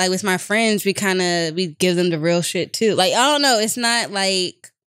 like with my friends, we give them the real shit too. Like I don't know. It's not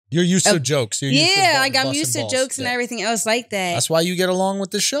like You're used to jokes. You're used to like I'm busting used to balls. jokes and Yeah. everything else like that. That's why you get along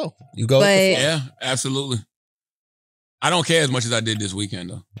with this show. You go with But- the flow. Yeah, absolutely. I don't care as much as I did this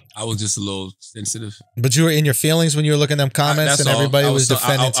weekend, though. I was just a little sensitive. But you were in your feelings when you were looking at them comments That's and all. everybody I was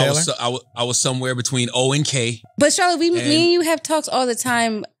defending Taylor? I was somewhere between O and K. But Charlotte, me And- and you have talks all the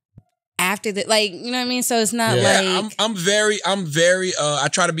time after that. Like, you know what I mean? So it's not Yeah. like I'm very I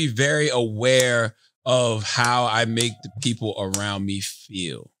try to be very aware of how I make the people around me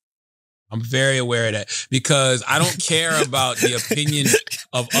feel. I'm very aware of that because I don't care about the opinion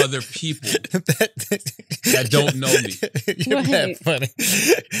of other people that don't know me. You're mad Right. funny.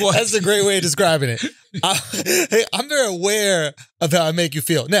 What? That's a great way of describing it. I'm very aware of how I make you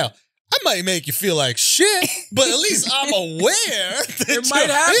feel. Now, I might make you feel like shit, but at least I'm aware that It might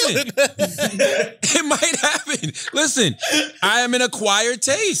you're happen. feeling- It might happen. Listen, I am an acquired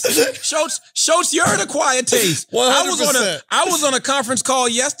taste. Schulz, you're an acquired taste. 100%. I was on a conference call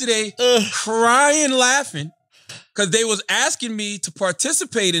yesterday, crying, laughing, because they was asking me to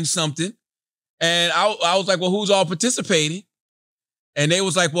participate in something, and I was like, "Well, who's all participating?" And they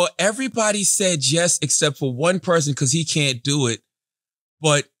was like, "Well, everybody said yes except for one person because he can't do it,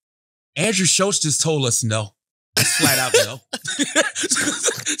 but Andrew Schulz just told us no." Just flat out no.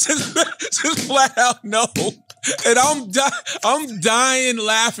 just flat out no. And I'm dying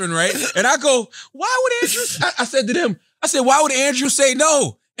laughing, right? And I go, why would Andrew? I said to them, why would Andrew say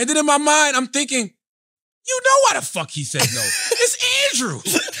no? And then in my mind, I'm thinking, you know why the fuck he said no. It's Andrew. What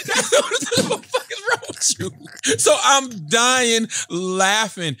the fuck is wrong with you? So I'm dying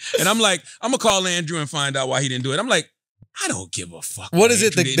laughing. And I'm like, I'm going to call Andrew and find out why he didn't do it. I'm like, I don't give a fuck. What why is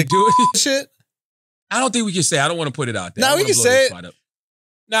it? Andrew didn't do it. Shit? I don't think we can say. I don't want to put it out there. No, I don't we wanna can blow say this it. spot up.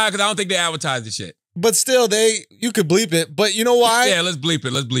 Nah, because I don't think they advertise the shit. But still, you could bleep it. But you know why? Yeah, let's bleep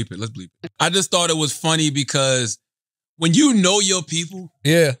it. I just thought it was funny because when you know your people,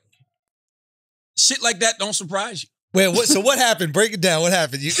 Yeah. shit like that don't surprise you. Wait, so what happened? Break it down. What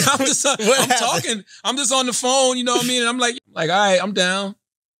happened? I'm just talking. I'm just on the phone, you know what I mean? And I'm like, all right, I'm down.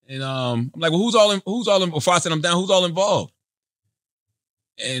 And I'm like, well, who's all in? Before I said I'm down, who's all involved?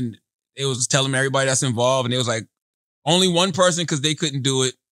 And it was telling me everybody that's involved, and it was like only one person because they couldn't do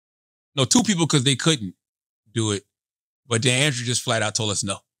it. No, two people because they couldn't do it. But then Andrew just flat out told us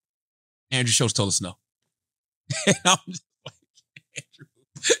no. Andrew Schulz told us no. And I'm just like, Andrew,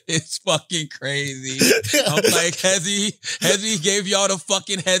 it's fucking crazy. I'm like, Hezzy gave y'all the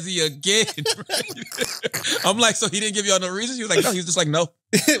fucking Hezzy again. I'm like, so he didn't give y'all no reason? He was like, no, he was just like, no.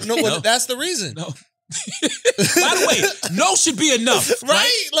 No, well, that's the reason. No. By the way, no should be enough.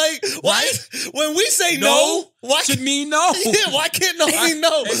 Right? Like, why? Right? When we say no, why should mean no. Yeah, why can't no mean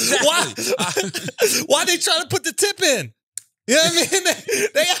no? Exactly. Why they trying to put the tip in? You know what I mean?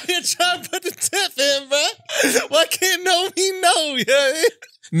 They out here trying to put the tip in, bro. Why can't no mean no? You know what I mean?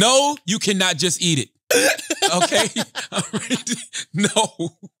 No, you cannot just eat it. Okay?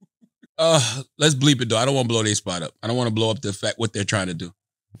 No. Let's bleep it though. I don't want to blow their spot up. I don't want to blow up the fact what they're trying to do.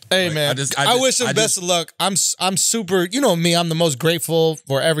 Hey Like, man, I wish them best of luck. I'm super. You know me. I'm the most grateful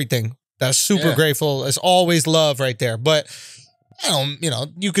for everything. That's super grateful. It's always love right there. But I don't. You know,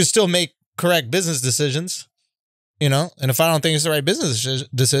 you can still make correct business decisions. You know, and if I don't think it's the right business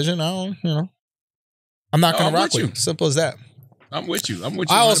decision, I don't, you know, I'm not going to rock with you. Simple as that. I'm with you.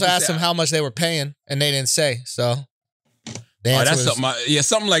 I also asked them how much they were paying, and they didn't say. So, that's something.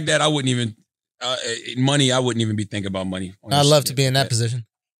 Something like that. I wouldn't even money. I wouldn't even be thinking about money. I'd love to be in that position.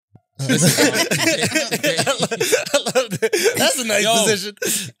 That's a nice position.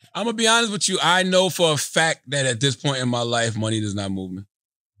 I'm gonna be honest with you. I know for a fact that at this point in my life, money does not move me.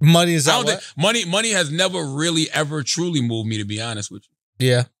 Money is not what? Money has never really ever truly moved me, to be honest with you.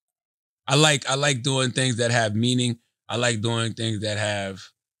 Yeah. I like doing things that have meaning. I like doing things that have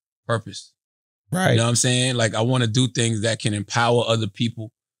purpose. Right. You know what I'm saying? Like, I want to do things that can empower other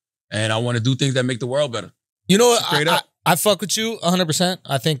people, and I want to do things that make the world better. You know what? I fuck with you 100%.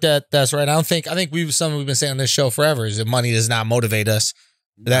 I think that's right. I think something we've been saying on this show forever is that money does not motivate us.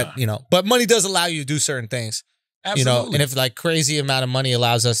 That, you know, but money does allow you to do certain things. Absolutely. You know, and if like crazy amount of money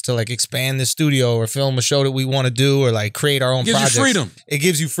allows us to like expand the studio or film a show that we want to do or like create our own projects. It gives you freedom. It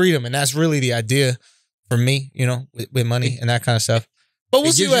gives you freedom. And that's really the idea for me, you know, with money and that kind of stuff. But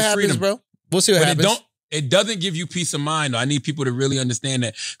we'll see what happens, bro. We'll see what happens. It doesn't give you peace of mind, though. I need people to really understand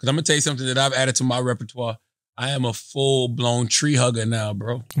that. Because I'm going to tell you something that I've added to my repertoire. I am a full-blown tree hugger now,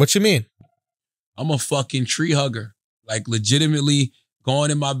 bro. What you mean? I'm a fucking tree hugger. Like, legitimately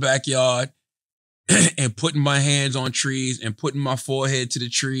going in my backyard and putting my hands on trees and putting my forehead to the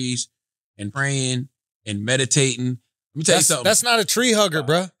trees and praying and meditating. Let me tell you something. That's not a tree hugger,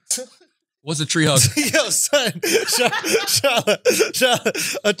 bro. What's a tree hugger? Yo, son.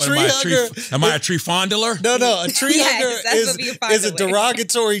 A tree hugger. Am I a tree fondler? No. A tree hugger is a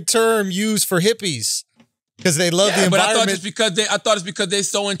derogatory term used for hippies. Because they love the environment. But I thought it's because they're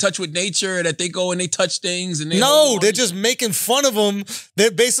so in touch with nature that they go and they touch things and they're just making fun of them.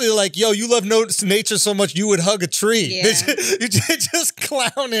 They're basically like, yo, you love nature so much you would hug a tree. Yeah. You're just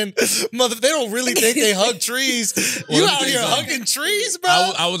clowning. They don't really think they hug trees. You out here hugging trees, bro?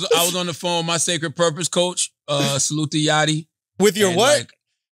 I was on the phone with my sacred purpose coach. Salute to Yachty. With your what? Like,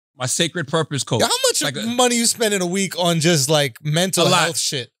 my sacred purpose coach. How much money you spend in a week on just like mental health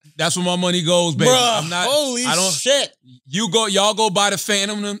shit? That's where my money goes, baby. Bruh, holy shit. Y'all go buy the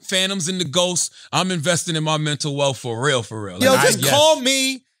phantoms and the ghosts. I'm investing in my mental wealth for real. Yo, just call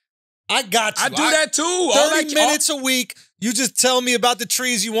me. I got you. I do that too. 30 minutes a week. You just tell me about the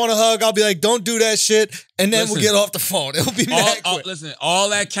trees you want to hug. I'll be like, don't do that shit. And then we'll get off the phone. It'll be mad quick. Listen, all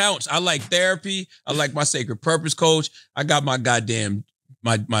that counts. I like therapy. I like my sacred purpose coach. I got my goddamn,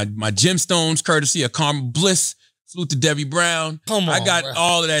 my gemstones courtesy of Karma Bliss. Salute to Debbie Brown. Come on, I got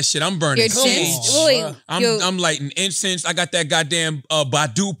all of that shit. I'm burning sage. I'm lighting incense. I got that goddamn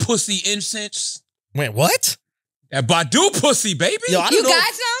Badu pussy incense. Wait, what? That Badu pussy, baby. You got some?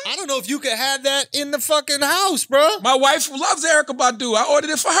 I don't know if you can have that in the fucking house, bro. My wife loves Erykah Badu. I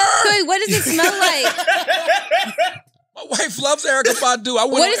ordered it for her. Wait, what does it smell like? My wife loves Erykah Badu.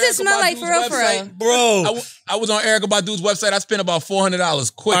 What does it smell like for real? Bro. I was on Erykah Badu's website. I spent about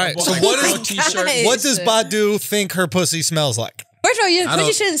 $400 quick. All right, so what does Badu think her pussy smells like? First of all, your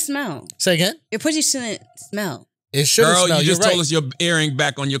pussy shouldn't smell. Say again? Your pussy shouldn't smell. It shouldn't smell. You just told us your earring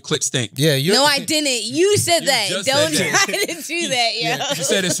back on your clit stink. Yeah, no, I didn't. You said that. Don't try to do that, yo. Yeah, you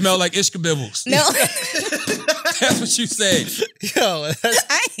said it smelled like Ishkabibbles. No. That's what you said. Yo,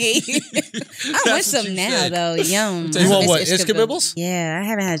 I hate you. I want some now, though. Yum. You want what? Ishkabibbles? Yeah, I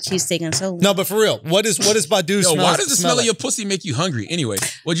haven't had a cheesesteak in so long. No, but for real, what does Badu smell? Why does the smell of your pussy make you hungry? Anyway,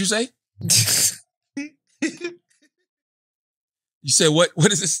 what'd you say? You said what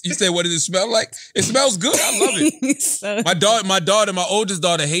is this? You said what does it smell like? It smells good. I love it. My oldest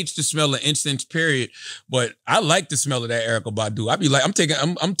daughter hates the smell of incense, period. But I like the smell of that Erykah Badu. I be like, I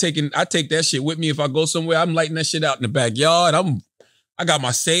take that shit with me if I go somewhere. I'm lighting that shit out in the backyard. I got my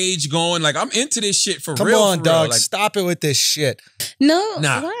sage going. Like, I'm into this shit for real. Come on, dog. Like, stop it with this shit. No,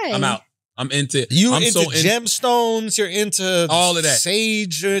 nah, why? I'm out. I'm into gemstones. You're into all of that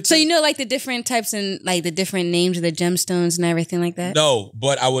sage. So you know, like the different types and like the different names of the gemstones and everything like that. No,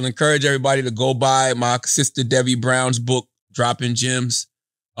 but I would encourage everybody to go buy my sister Debbie Brown's book, Dropping Gems.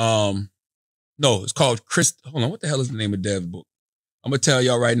 No, it's called Hold on, what the hell is the name of Dev's book? I'm gonna tell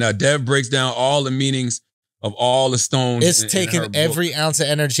y'all right now. Dev breaks down all the meanings of all the stones. It's taking every ounce of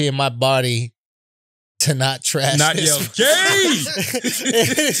energy in my body to not trash yell gay.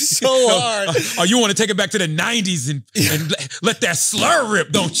 It is so hard. Oh, you want to take it back to the 90s and let that slur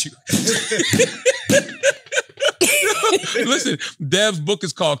rip, don't you? Listen, Dev's book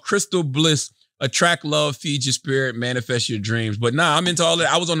is called Crystal Bliss. Attract love, feed your spirit, manifest your dreams. But nah, I'm into all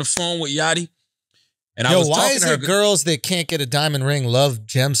that. I was on the phone with Yachty. And I was why talking is to her. it girls that can't get a diamond ring love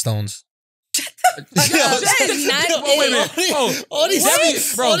gemstones? That is not Wait a it. minute. All these, Debbie,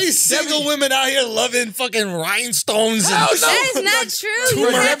 bro, all these single Debbie- women out here loving fucking rhinestones and Hell no. That is not true. You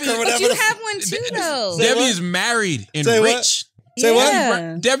Turmeric have, or but whatever you the- have one too, though. Say Debbie what? is married and Say what? rich. Say what?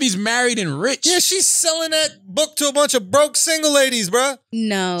 Yeah. Debbie's married and rich. Yeah, she's selling that book to a bunch of broke single ladies, bruh.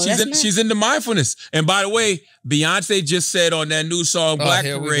 No, She's into mindfulness. And by the way, Beyonce just said on that new song, Black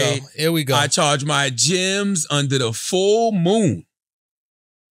here Parade, Here we go. I charge my gems under the full moon.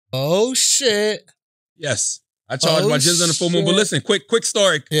 Oh, shit. Yes. I charge my gems under the full moon. But shit. listen, quick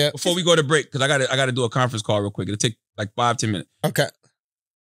story Yeah. before we go to break, because I gotta do a conference call real quick. It'll take like 5-10 minutes. Okay.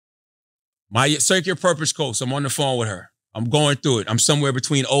 My circular purpose coach, I'm on the phone with her. I'm going through it. I'm somewhere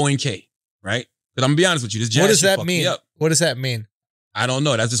between O and K, right? But I'm gonna be honest with you. This jazz What does shit that fucked me mean? up. What does that mean? I don't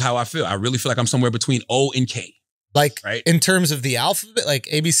know. That's just how I feel. I really feel like I'm somewhere between O and K. Like, Right. in terms of the alphabet, like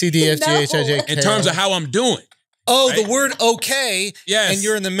A, B, C, D, F, G, H, I, J, K. In terms of how I'm doing. Oh, right? the word okay, Yes. and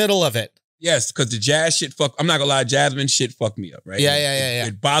you're in the middle of it. Yes, because the jazz shit I'm not gonna lie, Jasmine shit fucked me up, right? Yeah.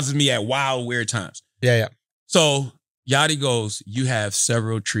 It bothers me at wild, weird times. Yeah. So Yachty goes, you have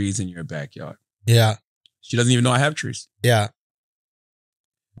several trees in your backyard. Yeah. She doesn't even know I have trees. Yeah.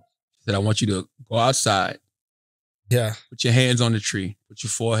 She said, I want you to go outside, Yeah. put your hands on the tree, put your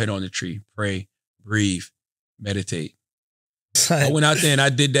forehead on the tree, pray, breathe, meditate. I went out there and I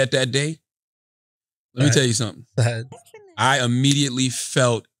did that day. Let me Right. tell you something. I immediately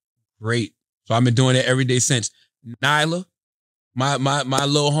felt great. So I've been doing it every day since. Nyla, my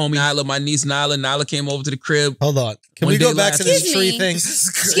little homie Nyla, my niece Nyla came over to the crib. Hold on. Can One we go day back last- to this Excuse tree me. thing?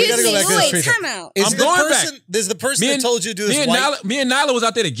 Excuse We gotta go me. back to this tree Wait, thing. time out. Is I'm the going person, Is the person that told you to do this white? Me and Nyla was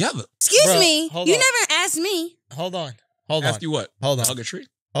out there together. Excuse Bro, me. hold You on. never asked me. Hold on. Hold Ask on. you what? Hold on. Hug a tree?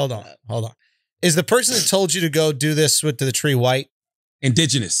 Hold on. Is the person that told you to go do this with the tree white?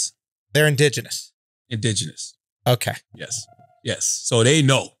 Indigenous. They're indigenous. Okay. Yes. So they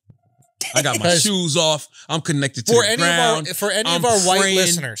know. I got my Because- shoes off. I'm connected to For the any ground. of our I'm white praying.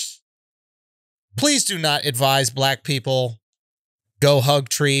 listeners, please do not advise black people go hug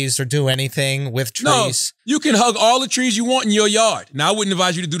trees or do anything with No, trees. you can hug all the trees you want in your yard. Now, I wouldn't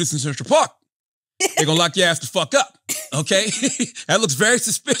advise you to do this in Central Park. They're going to lock your ass the fuck up. Okay? That looks very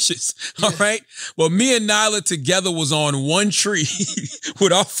suspicious. All right? Well, me and Nyla together was on one tree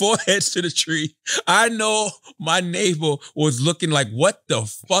with our foreheads to the tree. I know my neighbor was looking like, what the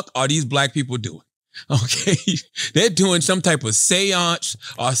fuck are these black people doing? Okay? They're doing some type of seance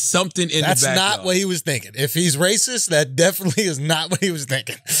or something in That's the backyard. not what he was thinking. If he's racist, that definitely is not what he was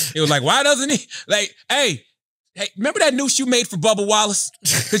thinking. It was like, why doesn't he? Like, hey, remember that noose you made for Bubba Wallace?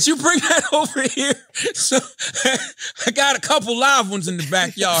 Could you bring that over here? So I got a couple live ones in the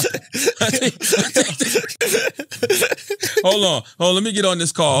backyard. Hold on. Let me get on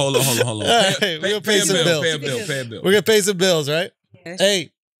this call. Hold on. All right, we'll pay some bills. Pay a bill. We're going to pay some bills, right? Yes.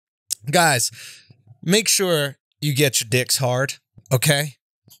 Hey, guys, make sure you get your dicks hard, okay?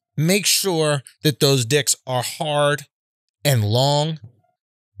 Make sure that those dicks are hard and long.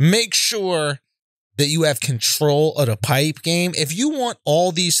 Make sure that you have control of the pipe game. If you want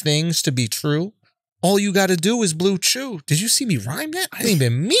all these things to be true, all you got to do is Blue Chew. Did you see me rhyme that? I didn't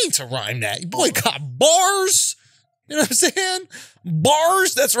even mean to rhyme that. Your boy got bars. You know what I'm saying?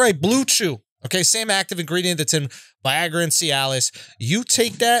 Bars. That's right. Blue Chew. Okay, same active ingredient that's in Viagra and Cialis. You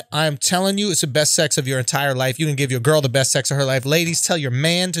take that, I'm telling you, it's the best sex of your entire life. You can give your girl the best sex of her life. Ladies, tell your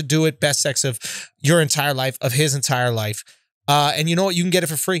man to do it. Best sex of your entire life, of his entire life. And you know what? You can get it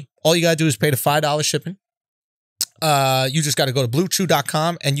for free. All you got to do is pay the $5 shipping. You just got to go to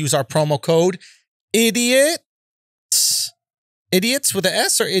bluechew.com and use our promo code IDIOTS. Idiots with an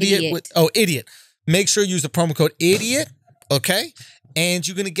S or idiot with... Oh, idiot. Make sure you use the promo code IDIOT, okay? And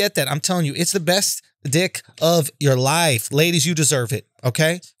you're going to get that. I'm telling you, it's the best dick of your life. Ladies, you deserve it,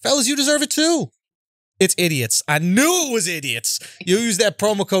 okay? Fellas, you deserve it too. It's idiots. I knew it was idiots. You use that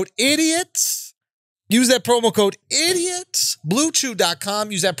promo code IDIOTS. Use that promo code IDIOTS.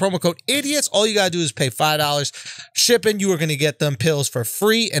 BlueChew.com. Use that promo code IDIOTS. All you got to do is pay $5 shipping. You are going to get them pills for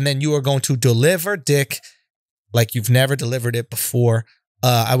free, and then you are going to deliver dick like you've never delivered it before.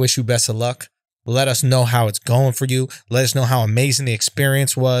 I wish you best of luck. Let us know how it's going for you. Let us know how amazing the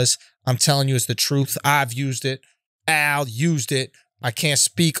experience was. I'm telling you, it's the truth. I've used it. Al used it. I can't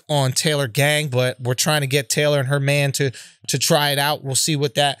speak on Taylor Gang, but we're trying to get Taylor and her man to try it out. We'll see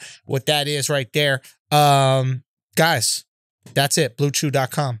what that is right there. Guys, that's it.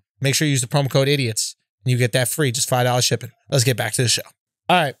 BlueChew.com. Make sure you use the promo code IDIOTS and you get that free. Just $5 shipping. Let's get back to the show.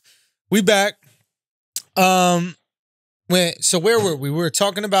 All right, we back. So where were we? We were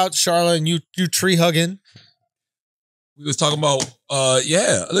talking about Charlotte and you tree hugging. We was talking about,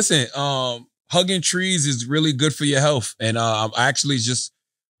 listen, hugging trees is really good for your health. And I actually just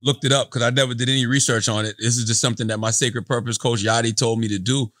looked it up because I never did any research on it. This is just something that my Sacred Purpose coach Yadi told me to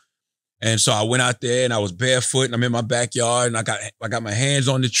do. And so I went out there and I was barefoot and I'm in my backyard and I got my hands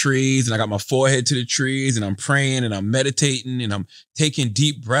on the trees and I got my forehead to the trees and I'm praying and I'm meditating and I'm taking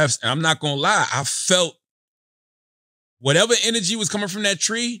deep breaths. And I'm not going to lie, I felt whatever energy was coming from that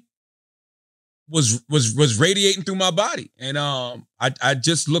tree was radiating through my body. And I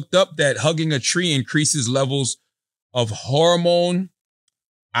just looked up that hugging a tree increases levels of hormone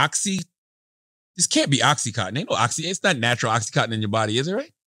this can't be Oxycontin. Ain't no Oxy. It's not natural Oxycontin in your body, is it,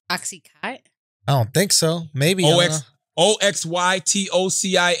 right? Oxycontin? I don't think so. Maybe. Oxytocin.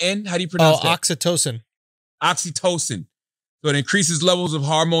 How do you pronounce that? Oxytocin. Oxytocin. So it increases levels of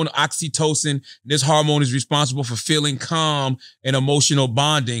hormone oxytocin. This hormone is responsible for feeling calm and emotional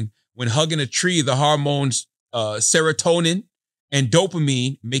bonding. When hugging a tree, the hormones serotonin and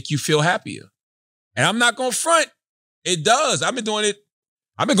dopamine make you feel happier. And I'm not going to front. It does. I've been doing it.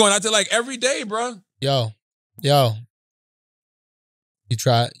 I've been going out there like every day, bro. Yo. You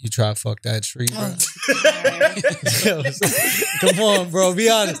try to fuck that tree, bro. Come on, bro. Be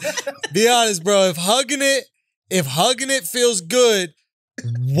honest. Be honest, bro. If hugging it feels good,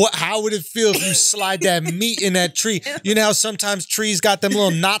 how would it feel if you slide that meat in that tree? You know how sometimes trees got them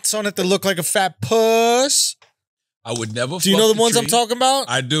little knots on it that look like a fat puss? I would never fuck Do you know the ones tree. I'm talking about?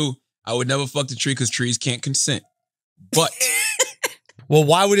 I do. I would never fuck the tree because trees can't consent. But well,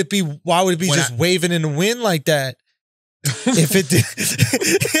 why would it be just waving in the wind like that? If it did,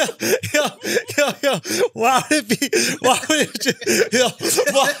 why would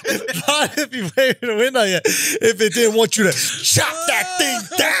it be waving in the wind like that? If it didn't want you to chop that thing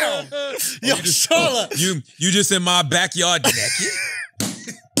down, yo, Charlotte, you just in my backyard naked.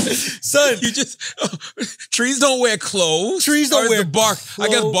 Son, you just trees don't wear clothes. Trees don't wear bark. Clothes.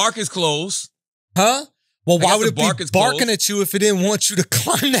 I guess bark is clothes. Huh? Well, why would it be barking at you if it didn't want you to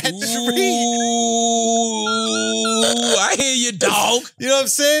climb that tree? Ooh, I hear you, dog. You know what I'm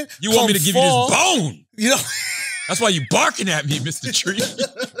saying? You want me to give you this bone? You know. That's why you barking at me, Mr. Tree.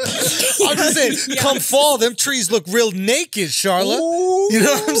 I'm just saying, come fall, them trees look real naked, Charlotte. You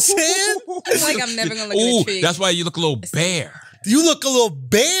know what I'm saying? It's like I'm never gonna look at a tree. That's why you look a little bare. You look a little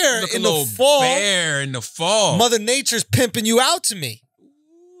bare in the fall. Bare in the fall. Mother Nature's pimping you out to me.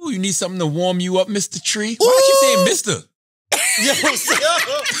 Ooh, you need something to warm you up, Mr. Tree? Why don't you say Mr.?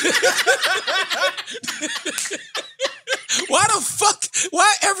 Why the fuck?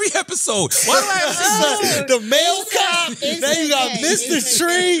 Why every episode? Why do I have to say the male cop? Now you got Mr.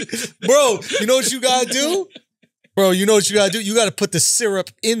 Tree. Bro, you know what you gotta do? You gotta put the syrup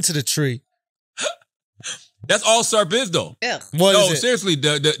into the tree. That's all syrup is, though. Ugh. What is it? Seriously,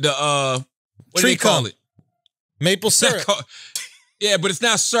 what tree do they call it? Maple syrup. Yeah, but it's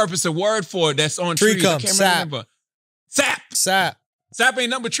not syrup. It's a word for it that's on tree trees. cum, I can't sap. remember. Sap. Sap. Sap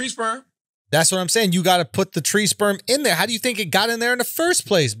ain't nothing but tree sperm. That's what I'm saying. You got to put the tree sperm in there. How do you think it got in there in the first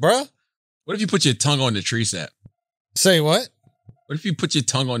place, bruh? What if you put your tongue on the tree sap? Say what? What if you put your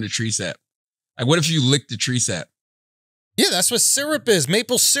tongue on the tree sap? Like, what if you lick the tree sap? Yeah, that's what syrup is.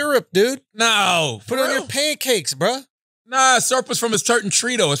 Maple syrup, dude. No. Put it on your pancakes, bruh. Nah, syrup is from a certain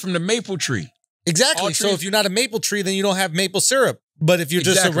tree, though. It's from the maple tree. Exactly. So if you're not a maple tree, then you don't have maple syrup. But if you're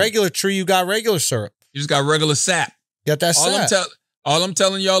just a regular tree, you got regular syrup. You just got regular sap. Got that sap. All I'm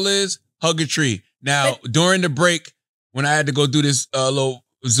telling y'all is hug a tree. Now, during the break, when I had to go do this little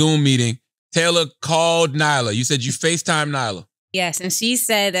Zoom meeting, Taylor called Nyla. You said you FaceTime Nyla. Yes, and she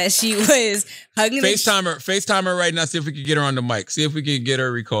said that she was hugging FaceTime her right now. See if we can get her on the mic. See if we can get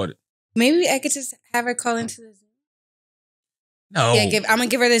her recorded. Maybe I could just have her call into the Zoom. No. Yeah, I'm gonna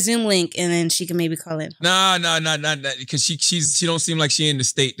give her the Zoom link and then she can maybe call in. No, because she don't seem like she in the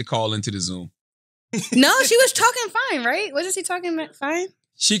state to call into the Zoom. No, she was talking fine, right? Wasn't she talking fine?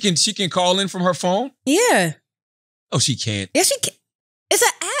 She can call in from her phone? Yeah. Oh, she can't. Yeah, she can. It's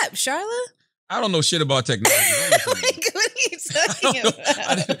an app, Charlotte. I don't know shit about technology. What are you talking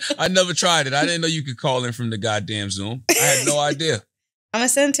about? I never tried it. I didn't know you could call in from the goddamn Zoom. I had no idea. I'm gonna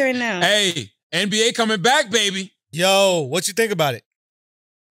send it to her now. Hey, NBA coming back, baby. Yo, what you think about it?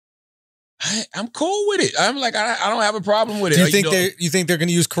 I'm cool with it. I'm like, I don't have a problem with it. Do you think they're going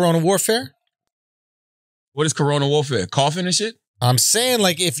to use Corona warfare? What is Corona warfare? Coughing and shit? I'm saying,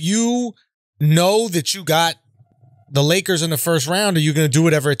 like, if you know that you got the Lakers in the first round, are you going to do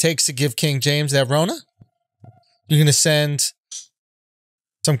whatever it takes to give King James that Rona? You're going to send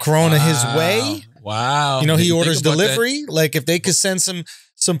some Corona his way? Wow. You know, he orders delivery. That? Like, if they could send some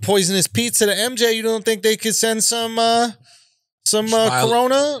poisonous pizza to MJ, you don't think they could send some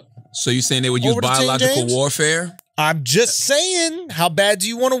Corona? So you saying they would use biological warfare? I'm just saying, how bad do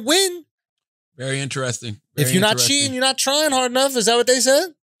you want to win? Very interesting. If you're not cheating, you're not trying hard enough. Is that what they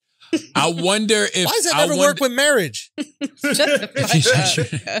said? I wonder if Why does that never work with marriage? Shut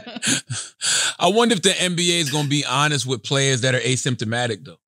the fuck up. I wonder if the NBA is going to be honest with players that are asymptomatic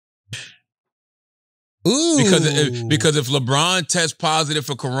though. Ooh. Because if LeBron tests positive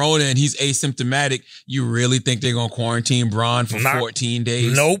for corona and he's asymptomatic, you really think they're going to quarantine Bron for 14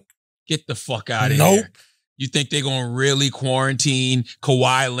 days? Nope. Get the fuck out of Nope. here. You think they're going to really quarantine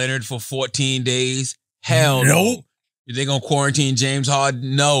Kawhi Leonard for 14 days? Hell no. Nope. They're going to quarantine James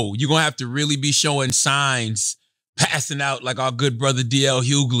Harden? No. You're going to have to really be showing signs, passing out like our good brother DL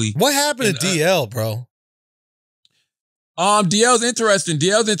Hughley. What happened to DL, bro? DL's interesting.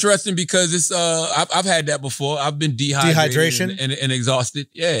 DL's interesting because it's I've had that before. I've been dehydrated Dehydration and exhausted.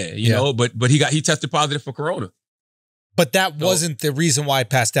 Yeah, you know, but he tested positive for corona. But that wasn't the reason why he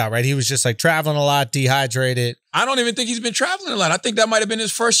passed out, right? He was just like traveling a lot, dehydrated. I don't even think he's been traveling a lot. I think that might have been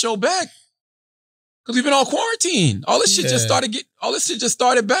his first show back. Because we've been on quarantine. All this shit just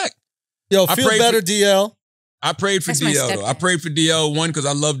started back. Yo, feel better, DL. I prayed for That's my DL though. stepdad. I prayed for DL, one, because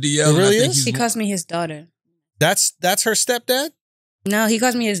I love DL. It really and I think is? He calls me his daughter. That's her stepdad? No, he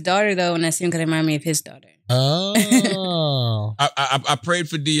calls me his daughter though, and I see him because it reminds me of his daughter. Oh. I prayed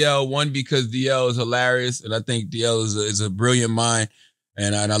for DL, one, because DL is hilarious, and I think DL is a brilliant mind,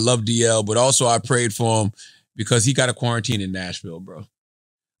 and I love DL, but also I prayed for him because he got a quarantine in Nashville, bro.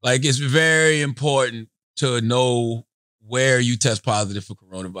 Like, it's very important to know where you test positive for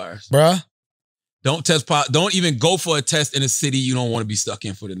coronavirus. Bruh. Don't even go for a test in a city you don't want to be stuck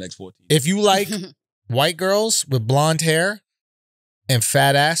in for the next 14 days. If you like white girls with blonde hair and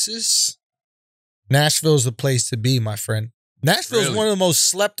fat asses, Nashville's the place to be, my friend. Nashville's one of the most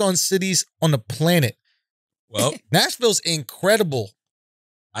slept on cities on the planet. Well, Nashville's incredible.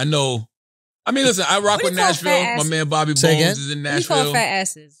 I know. I mean, listen, I rock with Nashville. My man Bobby Bones is in What do you call Nashville. fat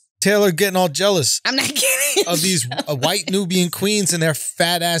asses? Taylor getting all jealous I'm not kidding. of these white Nubian queens and their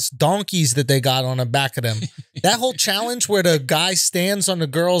fat ass donkeys that they got on the back of them. That whole challenge where the guy stands on the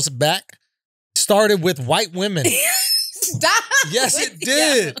girl's back started with white women. Stop. Yes, it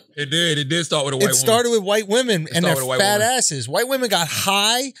did. It did start with a white woman. It started with white women and their with a fat white woman. asses. White women got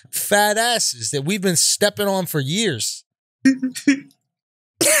high, fat asses that we've been stepping on for years.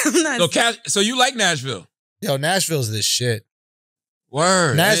 So you like Nashville? Yo, Nashville's this shit.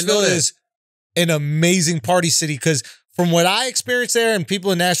 Word. Nashville is an amazing party city because from what I experienced there, and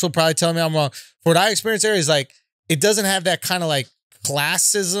people in Nashville probably tell me I'm wrong, for what I experienced there is like, it doesn't have that kind of like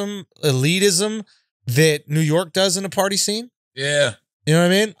classism, elitism that New York does in the party scene. Yeah. You know what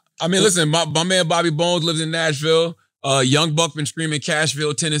I mean? I mean, listen, my man Bobby Bones lives in Nashville. Young Buck been screaming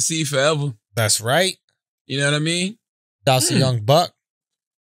Cashville, Tennessee forever. That's right. You know what I mean? That's a Young Buck.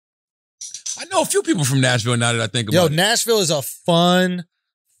 I know a few people from Nashville now that I think about it. Yo, Nashville is a fun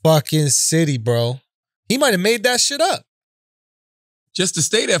fucking city, bro. He might have made that shit up. Just to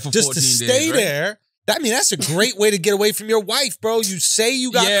stay there for 14 days. Just to stay there. I mean, that's a great way to get away from your wife, bro. You say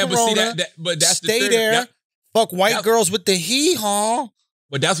you got corona, but that's stay the thing. there. Fuck white girls with the hee-haw.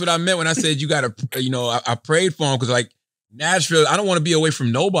 But that's what I meant when I said you got to, I prayed for him because, like, Nashville, I don't want to be away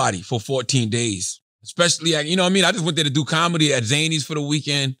from nobody for 14 days. Especially, you know what I mean? I just went there to do comedy at Zany's for the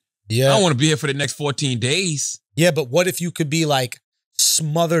weekend. Yeah. I don't want to be here for the next 14 days. Yeah, but what if you could be, like,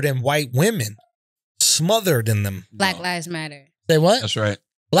 smothered in white women? Smothered in them. Black Lives Matter. Say what? That's right.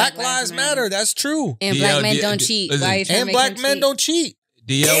 Black Lives Matter. That's true. And black men don't cheat. Listen, Why are you trying to And make black them men cheat? don't cheat.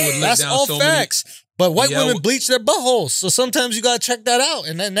 DL would let That's down all so facts. But white DL women bleach their buttholes. So sometimes you got to check that out.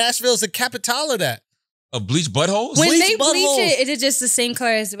 And then Nashville's the capital of that. Of bleach buttholes? When Bleach they bleach buttholes. it, is it just the same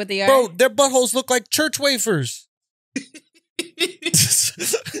color as what they are? Bro, their buttholes look like church wafers.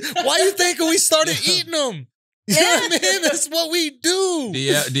 Why you thinking we started eating them? You know what I mean? That's what we do.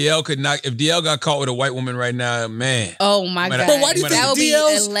 DL could not, if DL got caught with a white woman right now, man. Oh my God. But why do you That think would be a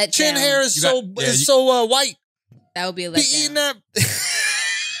DL's chin letdown. hair is You so white? That would be a He eating letdown.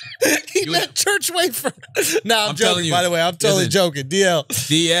 that, eating that church wafer. Nah, I'm telling joking, you. by the way. I'm totally Listen. joking. DL.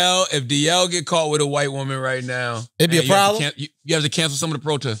 If DL get caught with a white woman right now, It'd be man, a problem? You have to cancel some of the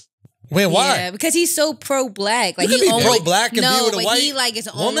protests. Wait, why? Yeah, because he's so pro-black. Like You can he be always pro-black and be with a but white he like is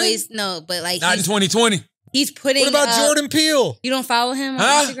woman? always but like Not in 2020. he's putting. What about up- Jordan Peele? You don't follow him on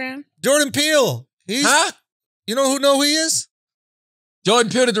Huh? Instagram? Jordan Peele. He's You know who he is? Jordan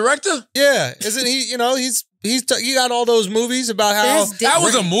Peele, the director? Yeah. Isn't he, he got all those movies about how That's That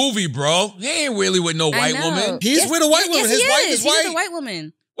was a different. movie, bro. He ain't really with no I white know. woman. He's with a white woman. Yes, His he wife is. is He's white. with a white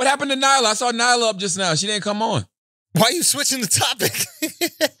woman. What happened to Nyla? I saw Nyla up just now. She didn't come on. Why are you switching the topic?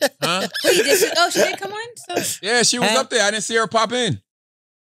 Huh? Wait, she didn't come on? So, Yeah, she was Huh? up there. I didn't see her pop in.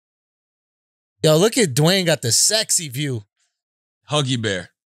 Yo, look at Dwayne got the sexy view. Huggy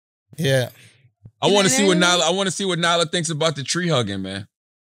Bear. Yeah. I want to that see what anyway? Nyla. I want to see what Nyla thinks about the tree hugging, man.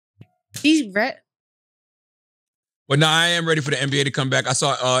 He's red. But no, I am ready for the NBA to come back. I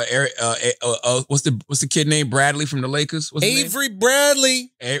saw what's the kid named Bradley from the Lakers? What's his name? Avery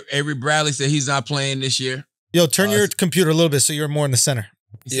Bradley. Avery Bradley said he's not playing this year. Yo, turn your computer a little bit so you're more in the center.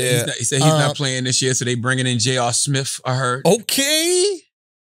 He said he's not playing this year, so they bringing in J.R. Smith, I heard. Okay.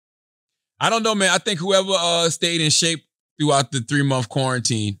 I don't know, man. I think whoever stayed in shape throughout the 3-month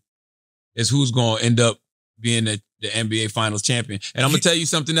quarantine is who's going to end up being the NBA Finals champion. And I'm going to tell you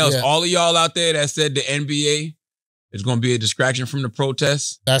something else. Yeah. All of y'all out there that said the NBA is going to be a distraction from the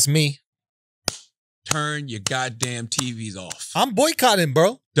protests, That's me. turn your goddamn TVs off. I'm boycotting,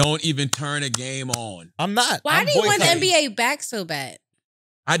 bro. Don't even turn a game on. I'm not. Why I'm do you want the boycotting. NBA back so bad?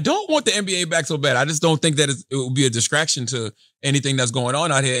 I don't want the NBA back so bad. I just don't think that it will be a distraction to anything that's going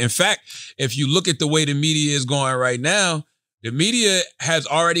on out here. In fact, if you look at the way the media is going right now, the media has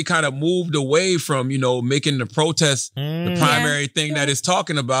already kind of moved away from, making the protest the primary thing that it's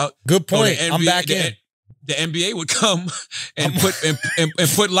talking about. Good So point. the I'm back in. The NBA would come and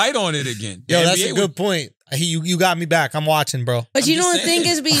put light on it again. The Yo, that's NBA a good point. You got me back. I'm watching, bro. But you just don't saying.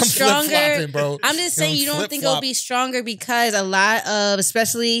 think it's be I'm stronger? flip-flopping, bro. I'm just saying you don't think it'll Flip-flop. be stronger because a lot of,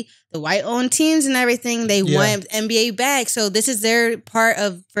 especially the white-owned teams and everything, they want NBA back. So this is their part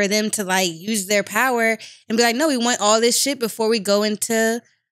for them to like use their power and be like, no, we want all this shit before we go into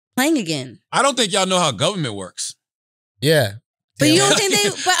playing again. I don't think y'all know how government works. Yeah. But you Taylor. don't think they?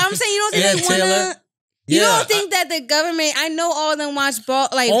 But I'm saying you don't think Yeah, they want Taylor. to. You Yeah, don't think that the government? I know all of them watch ball.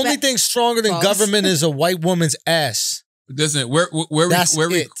 Like Only thing stronger than False. government is a white woman's ass. Listen, That's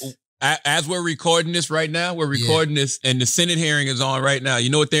it. as we're recording this right now, we're recording this, and the Senate hearing is on right now. You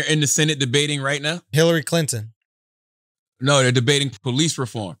know what they're in the Senate debating right now? Hillary Clinton. No, they're debating police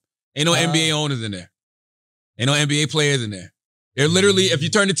reform. Ain't no NBA owners in there. Ain't no NBA players in there. They're literally, if you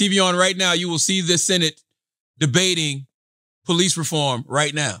turn the TV on right now, you will see the Senate debating police reform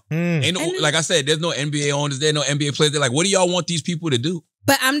right now. Ain't no, like I said, there's no NBA owners there, no NBA players. They're like, what do y'all want these people to do?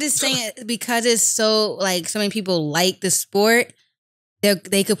 But I'm just saying because it's so like so many people like the sport,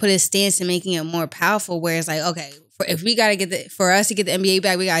 they could put a stance in making it more powerful. Where it's like, okay, if we gotta for us to get the NBA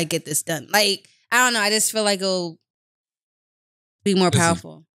back, we gotta get this done. Like I don't know, I just feel like it'll be more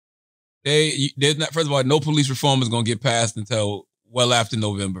powerful. There's not. First of all, no police reform is gonna get passed until well after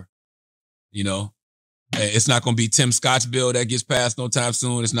November. It's not gonna be Tim Scott's bill that gets passed no time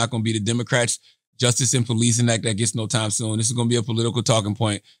soon. It's not gonna be the Democrats' Justice and Policing Act that gets no time soon. This is going to be a political talking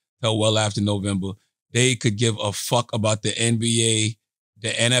point till well after November. They could give a fuck about the NBA, the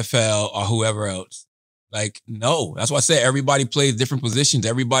NFL, or whoever else. Like, no. That's why I said everybody plays different positions.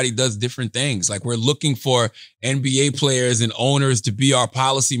 Everybody does different things. Like, we're looking for NBA players and owners to be our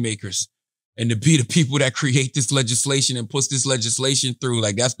policymakers and to be the people that create this legislation and push this legislation through.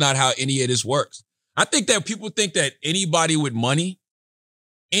 Like, that's not how any of this works. I think that people think that anybody with money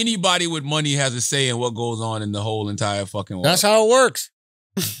has a say in what goes on in the whole entire fucking world. That's how it works.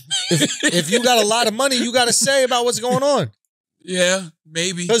 if you got a lot of money, you got to say about what's going on. Yeah,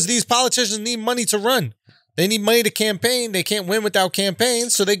 maybe. Because these politicians need money to run. They need money to campaign. They can't win without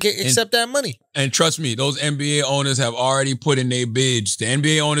campaigns, so they accept that money. And trust me, those NBA owners have already put in their bids. The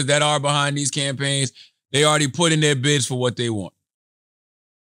NBA owners that are behind these campaigns, they already put in their bids for what they want.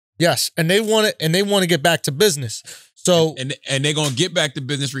 Yes, and they want it, and they want to get back to business. So and they're gonna get back to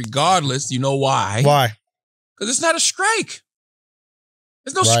business regardless. You know why? Why? Because it's not a strike.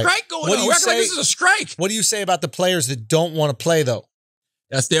 There's no strike going on. We're acting like this is a strike. What do you say about the players that don't want to play though?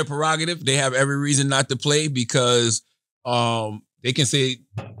 That's their prerogative. They have every reason not to play because they can say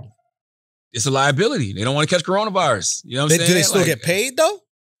it's a liability. They don't want to catch coronavirus. You know what I'm saying? Do they still get paid though?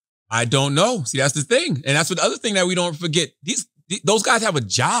 I don't know. See, that's the thing. And that's the other thing that we don't forget. Those guys have a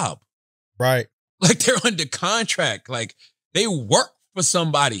job. Right. Like they're under contract. Like they work for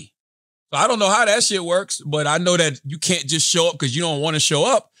somebody. So I don't know how that shit works, but I know that you can't just show up because you don't want to show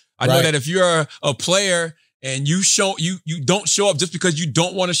up. I know that if you're a player and you don't show up just because you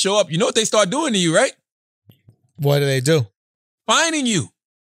don't want to show up, you know what they start doing to you, right? What do they do? Fining you.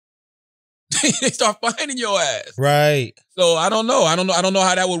 They start fining your ass. Right. So I don't know. I don't know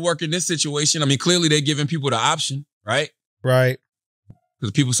how that would work in this situation. I mean, clearly they're giving people the option, right? Right.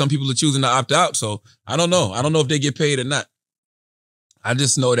 Because some people are choosing to opt out. So I don't know. I don't know if they get paid or not. I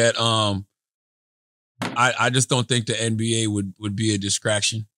just know that I just don't think the NBA would be a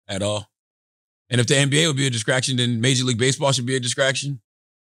distraction at all. And if the NBA would be a distraction, then Major League Baseball should be a distraction.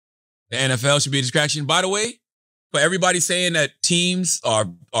 The NFL should be a distraction. By the way, for everybody saying that teams are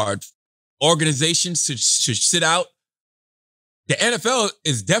organizations should sit out, the NFL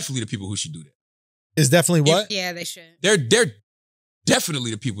is definitely the people who should do that. Is definitely what? Yeah, they should. They're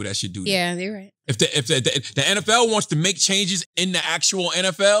definitely the people that should do that. Yeah, you're right. If the NFL wants to make changes in the actual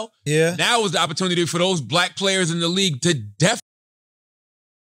NFL, now is the opportunity for those black players in the league to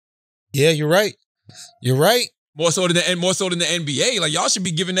Yeah, you're right. You're right. More so than the NBA. Like, y'all should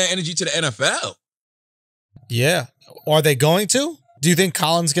be giving that energy to the NFL. Yeah. Are they going to? Do you think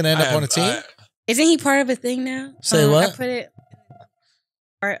Colin's going to end up on a team? Isn't he part of a thing now? Say what? I put it.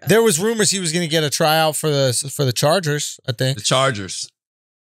 There was rumors he was going to get a tryout for the Chargers, I think. The Chargers.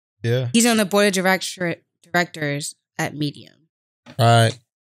 Yeah. He's on the board of directors at Medium. Right.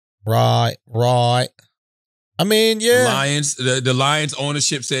 I mean, yeah. The Lions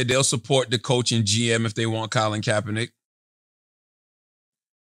ownership said they'll support the coach and GM if they want Colin Kaepernick.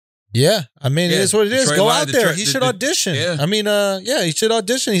 Yeah. I mean, it is what it is. Go out there. He should audition. Yeah. I mean, he should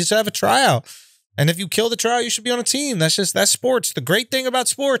audition. He should have a tryout. And if you kill the tryout, you should be on a team. That's sports. The great thing about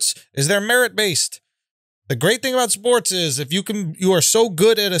sports is they're merit-based. The great thing about sports is if you are so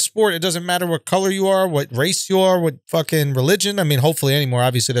good at a sport, it doesn't matter what color you are, what race you are, what fucking religion. I mean, hopefully anymore.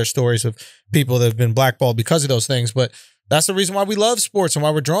 Obviously, there's stories of people that have been blackballed because of those things, but that's the reason why we love sports and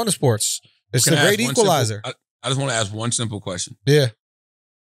why we're drawn to sports. It's a great equalizer. I just want to ask one simple question. Yeah.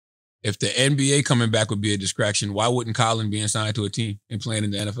 If the NBA coming back would be a distraction, why wouldn't Colin be signed to a team and playing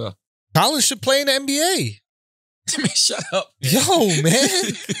in the NFL? Colin should play in the NBA. I mean, shut up. Man. Yo,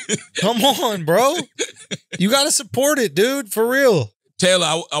 man. Come on, bro. You got to support it, dude. For real. Taylor,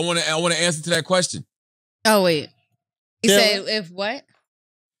 I want to answer to that question. Oh, wait. You Taylor? said if what?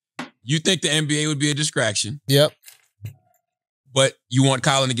 You think the NBA would be a distraction. Yep. But you want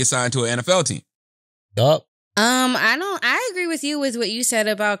Colin to get signed to an NFL team. Yup. I agree with you with what you said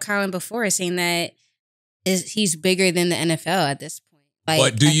about Colin before, saying that he's bigger than the NFL at this point.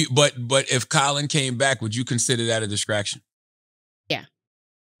 Like, but if Colin came back, would you consider that a distraction? Yeah.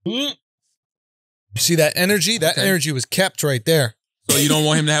 You see that energy? That energy was kept right there. So you don't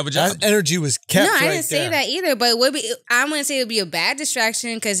want him to have a job? That energy was kept right there. No, I didn't say that either, but I wouldn't say it would be a bad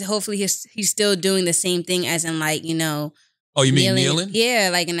distraction because hopefully he's still doing the same thing as in like, you know. Oh, you mean kneeling? Yeah,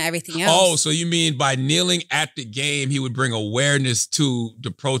 like and everything else. Oh, so you mean by kneeling at the game, he would bring awareness to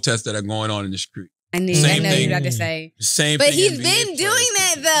the protests that are going on in the street? I know you got to say. Same but thing. But he's been doing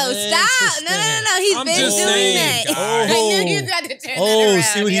that though. Stop. No. He's been doing that. I knew you got to turn that around.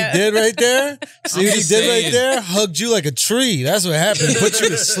 See what he did right there? See what he did right there? Hugged you like a tree. That's what happened. Put you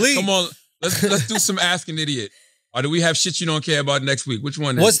to sleep. Come on. Let's do some Ask an Idiot. Or do we have shit you don't care about next week? Which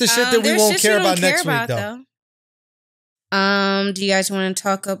one? What's the shit that we won't care about next week though? Do you guys want to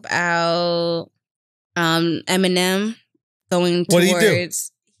talk about Eminem going towards? What did he do?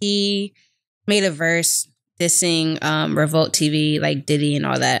 He made a verse dissing Revolt TV, like Diddy and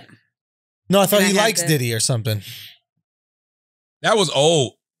all that. No, I thought he likes Diddy or something. That was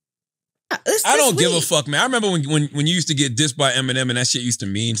old. I don't give a fuck, man. I remember when you used to get dissed by Eminem and that shit used to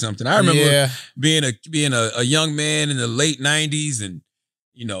mean something. I remember being a young man in the late 90s and,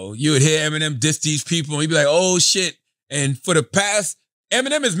 you know, you would hear Eminem diss these people and you'd be like, oh shit. And for the past,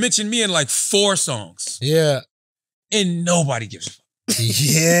 Eminem has mentioned me in like 4 songs. Yeah. And nobody gives a fuck.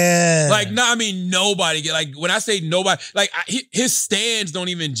 Yeah. Nobody. Like, when I say nobody, like, his stands don't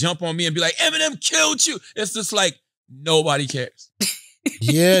even jump on me and be like, Eminem killed you. It's just like, nobody cares.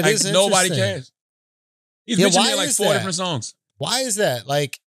 Yeah, it like, is nobody cares. He's mentioned me in like 4 different songs. Why is that?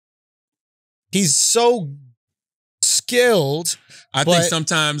 Like, he's so skilled. I think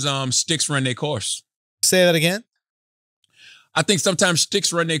sometimes sticks run their course. Say that again? I think sometimes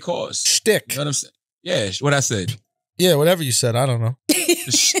sticks run their course. Stick. You know what I'm saying? Yeah, what I said. Yeah, whatever you said. I don't know.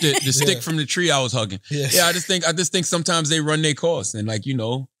 The stick from the tree I was hugging. Yeah, I just think sometimes they run their course. And like, you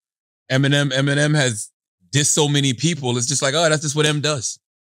know, Eminem has dissed so many people. It's just like, oh, that's just what M does.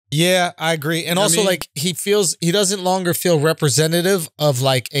 Yeah, I agree. And also, like, he doesn't longer feel representative of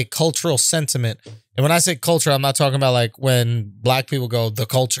like a cultural sentiment. And when I say culture, I'm not talking about like when black people go, the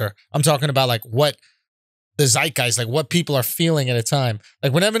culture. I'm talking about like what the zeitgeist, like what people are feeling at a time.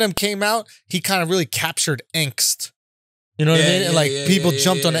 Like when Eminem came out, he kind of really captured angst. You know what I mean? And like people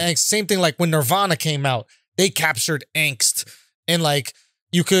jumped on the angst. Same thing like when Nirvana came out, they captured angst. And like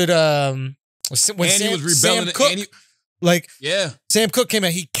you could, when he was rebelling. Sam Cooke, Sam Cooke came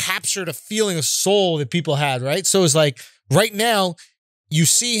out, he captured a feeling of soul that people had, right? So it's like right now you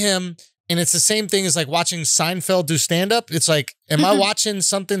see him and it's the same thing as like watching Seinfeld do stand-up. It's like, am I watching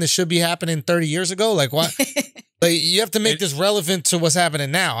something that should be happening 30 years ago? Like what? Like you have to make this relevant to what's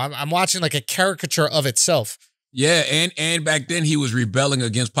happening now. I'm watching like a caricature of itself. Yeah, and back then he was rebelling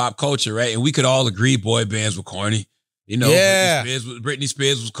against pop culture, right? And we could all agree boy bands were corny. You know, Britney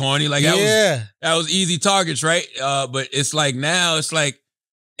Spears was corny. Like that was easy targets, right? But it's like now, it's like,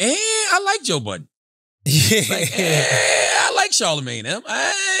 I like Joe Budden. It's like, I like Charlamagne.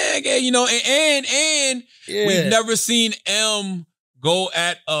 And we've never seen M go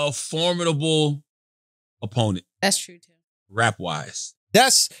at a formidable opponent. That's true too. Rap wise.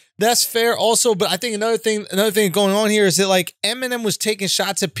 That's fair also, but I think another thing going on here is that like Eminem was taking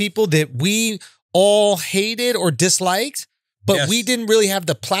shots at people that we all hated or disliked, but we didn't really have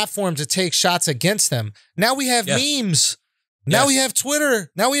the platform to take shots against them. Now we have memes. Now we have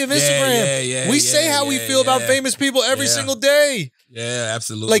Twitter. Now we have Instagram. We say how we feel about famous people every single day. Yeah,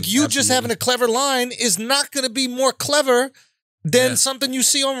 absolutely. Like you just having a clever line is not going to be more clever than something you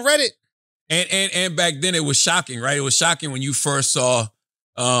see on Reddit. And back then it was shocking, right? It was shocking when you first saw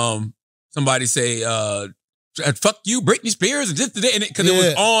somebody say, fuck you, Britney Spears, and just today, because it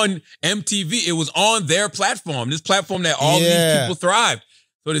was on MTV. It was on their platform, this platform that all these people thrived.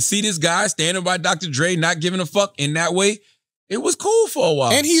 So to see this guy standing by Dr. Dre, not giving a fuck in that way, it was cool for a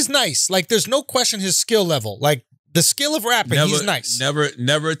while. And he's nice. Like, there's no question his skill level. Like, the skill of rapping, he's nice.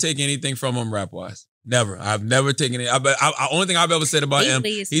 Never take anything from him rap-wise. Never. I've never taken it. Only thing I've ever said about him,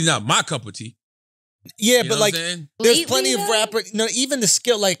 he's not my cup of tea. Yeah, but like, there's plenty of rappers. No, even the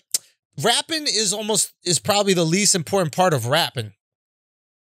skill, like, rapping is probably the least important part of rapping.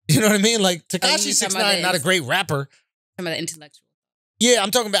 You know what I mean? Like, Tekashi 6ix9ine, not a great rapper. Some of the intellectual. Yeah,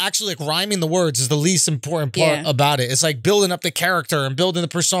 I'm talking about actually like rhyming the words is the least important part about it. It's like building up the character and building the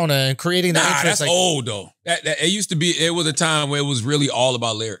persona and creating the interest. That's like, old though. It used to be. It was a time where it was really all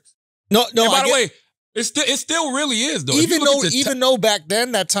about lyrics. No. And by the way, it still really is though. Even though back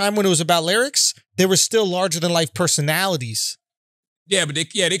then, that time when it was about lyrics, they were still larger than life personalities. Yeah, but they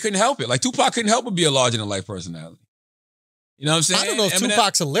couldn't help it. Like Tupac couldn't help but be a larger than life personality. You know what I'm saying? I don't know if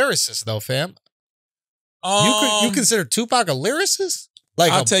Tupac's a lyricist though, fam. You consider Tupac a lyricist?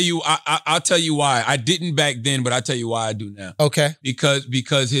 Like I'll tell you why. I didn't back then, but I'll tell you why I do now. Okay.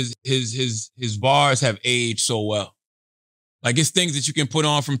 Because his bars have aged so well. Like it's things that you can put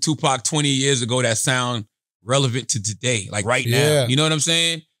on from Tupac 20 years ago that sound relevant to today, like right now. You know what I'm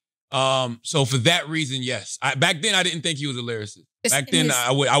saying? So for that reason, yes. Back then I didn't think he was a lyricist. Back then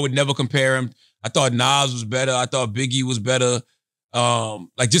I would never compare him. I thought Nas was better. I thought Biggie was better.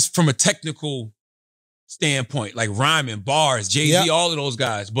 Like just from a technical standpoint, like rhyming, bars, Jay-Z, all of those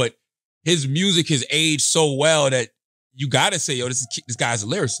guys. But his music has aged so well that you gotta say, yo, this guy's a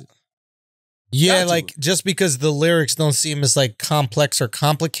lyricist. Yeah, like just because the lyrics don't seem as like complex or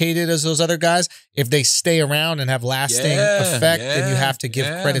complicated as those other guys, if they stay around and have lasting effect, then you have to give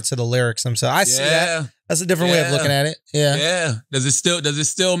credit to the lyrics themselves. I see that. That's a different way of looking at it. Yeah. Yeah. Does it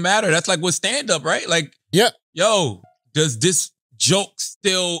still matter? That's like with stand-up, right? Like, yo, does this joke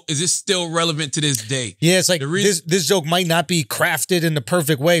is it still relevant to this day? Yeah, it's like this joke might not be crafted in the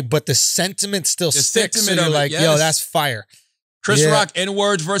perfect way, but the sentiment still sticks. So you're like, yo, that's fire. Chris Rock,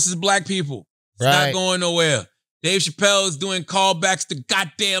 N-words versus black people. It's not going nowhere. Dave Chappelle is doing callbacks to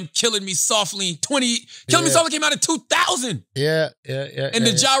goddamn Killing Me Softly. Killing Me Softly came out in 2000. Yeah. And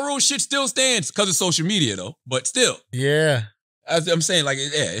the Ja Rule shit still stands because of social media though, but still. Yeah. As I'm saying, like,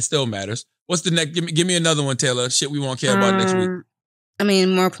 it still matters. What's the next? Give me another one, Taylor. Shit we won't care about next week. I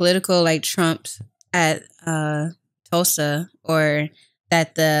mean, more political, like Trump's at Tulsa, or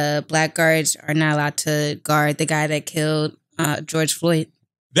that the black guards are not allowed to guard the guy that killed George Floyd.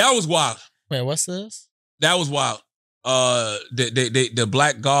 That was wild. Wait, what's this? That was wild. The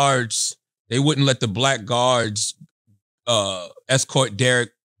black guards, they wouldn't let the black guards escort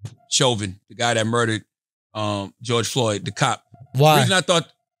Derek Chauvin, the guy that murdered George Floyd, the cop. Why? The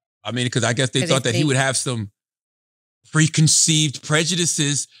reason because I guess they thought that he would have some preconceived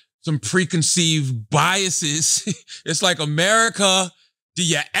prejudices, some preconceived biases. It's like, America, do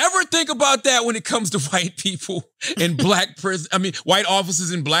you ever think about that when it comes to white people in black prison? I mean, white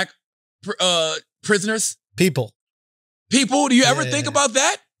officers and black prisoners? People, do you ever think about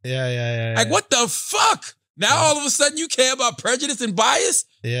that? Yeah. Like, what the fuck? Now all of a sudden you care about prejudice and bias?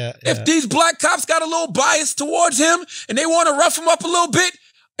 Yeah. If these black cops got a little bias towards him and they want to rough him up a little bit,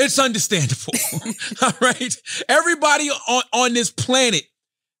 it's understandable. All right? Everybody on this planet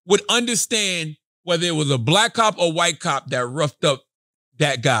would understand whether it was a black cop or white cop that roughed up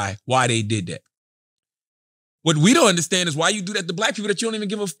that guy, why they did that. What we don't understand is why you do that to black people that you don't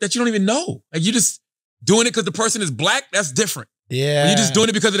even know. Like, you're just doing it because the person is black, that's different. Yeah. When you're just doing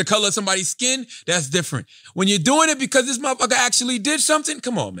it because of the color of somebody's skin, that's different. When you're doing it because this motherfucker actually did something,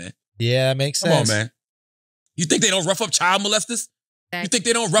 come on, man. Yeah, it makes sense. Come on, man. You think they don't rough up child molesters? You think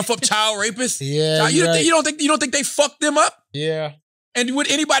they don't rough up child rapists? Yeah. You don't think they fuck them up? Yeah. And would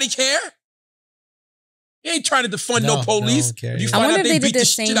anybody care? You ain't trying to defund no police. No You find out they beat the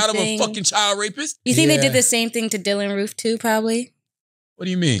shit out of a fucking child rapist. You think they did the same thing to Dylan Roof too, probably? What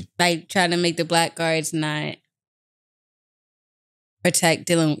do you mean? Like trying to make the black guards not protect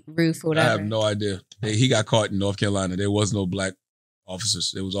Dylan Roof or whatever. I have no idea. He got caught in North Carolina. There was no black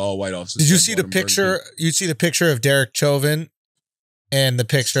officers. It was all white officers. Did you see the picture? You see the picture of Derek Chauvin and the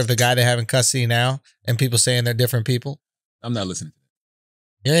picture of the guy they have in custody now, and people saying they're different people? I'm not listening.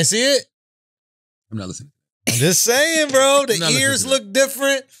 You didn't see it? I'm not listening. I'm just saying, bro. The not ears listening to look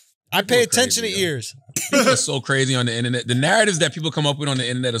different. I pay attention to crazy, yo. ears. People are so crazy on the internet. The narratives that people come up with on the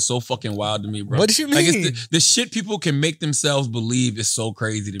internet are so fucking wild to me, bro. What do you mean? Like it's the shit people can make themselves believe is so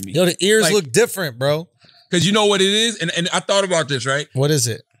crazy to me. Yo, the ears Like, look different, bro. Because you know what it is? And I thought about this, right? What is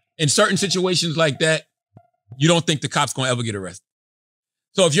it? In certain situations like that, you don't think the cops gonna ever get arrested.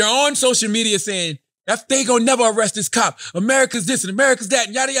 So if you're on social media saying, that they gonna never arrest this cop, America's this and America's that,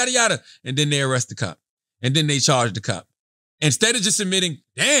 and yada, yada, yada, and then they arrest the cop. And then they charge the cop. Instead of just admitting,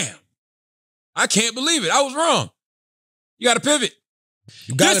 damn, I can't believe it. I was wrong. You got to pivot.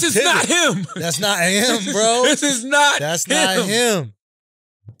 This is not him. That's not him, bro. This is not That's him. not him.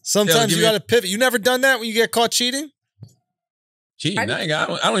 Sometimes you got to pivot. You never done that when you get caught cheating? Cheating? I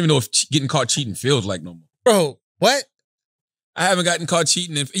don't even know if getting caught cheating feels like no more. Bro, what? I haven't gotten caught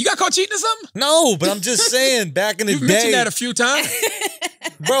cheating. You got caught cheating or something? No, but I'm just saying, back in the You've day. mentioned that a few times.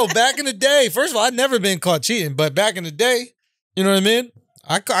 Bro, back in the day, first of all, I'd never been caught cheating, but back in the day, you know what I mean?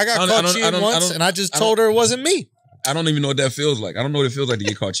 I got caught cheating once, and I just told her it wasn't me. I don't even know what that feels like. I don't know what it feels like to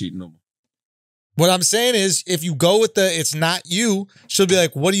get caught cheating no more. What I'm saying is, if you go with the it's not you, she'll be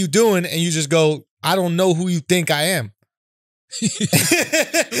like, what are you doing? And you just go, I don't know who you think I am.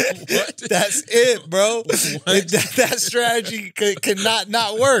 What? That's it, bro. That strategy cannot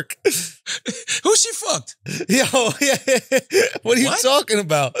not work. Who she fucked? Yo, what are you talking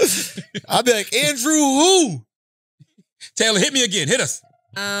about? I'll be like, Andrew who? Taylor, hit me again. Hit us.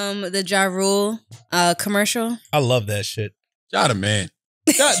 The Ja Rule commercial. I love that shit. Ja the man.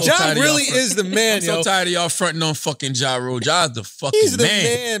 Ja really is the man, I'm so yo. tired of y'all fronting on fucking Ja Rule. Ja's the fucking He's the man.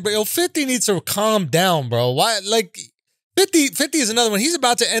 man, but yo, 50 needs to calm down, bro. Why? Like, 50 is another one. He's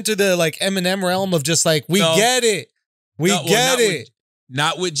about to enter the like Eminem realm of just like, we get it. We get it.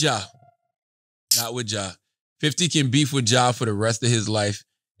 Not with Ja. Not with Ja. 50 can beef with Ja for the rest of his life,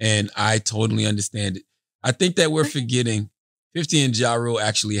 and I totally understand it. I think that we're forgetting 50 and Ja Rule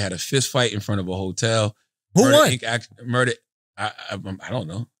actually had a fist fight in front of a hotel. Who Murder won? Inc. I don't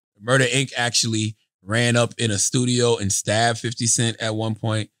know. Murder Inc. actually ran up in a studio and stabbed 50 Cent at one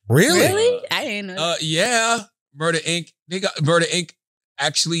point. Really? I didn't know. Yeah. Murder Inc. Murder Inc.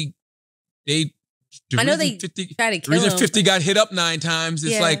 Actually, I know they 50, tried to kill the reason him. 50 got hit up 9 times.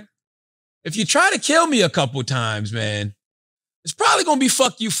 It's like, if you try to kill me a couple times, man, it's probably gonna be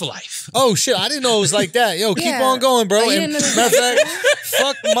fuck you for life. Oh shit, I didn't know it was like that. Yo, keep Yeah. on going, bro. Oh, you And didn't know matter that? of fact,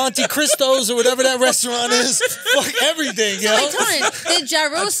 fuck Monte Cristo's or whatever that restaurant is. Fuck everything, yo. Wait, Tony, did Ja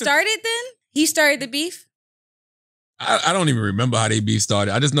Rule start it then? He started the beef? I don't even remember how they beef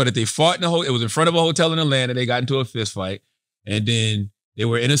started. I just know that they fought in it was in front of a hotel in Atlanta. They got into a fist fight, and then they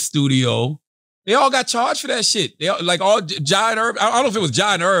were in a studio. They all got charged for that shit. They all, like all Ja and Irv. I don't know if it was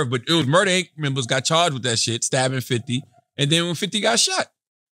Ja and Irv, but it was Murder Inc. members got charged with that shit, stabbing 50. And then when 50 got shot.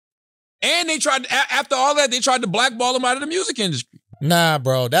 And they tried, after all that, they tried to blackball him out of the music industry. Nah,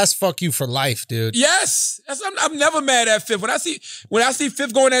 bro, that's fuck you for life, dude. Yes. I'm never mad at Fifth. When I see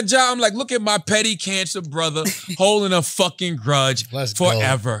Fifth going at Ja, I'm like, look at my petty cancer brother holding a fucking grudge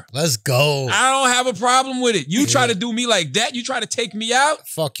forever. Let's go. I don't have a problem with it. You try to do me like that, you try to take me out.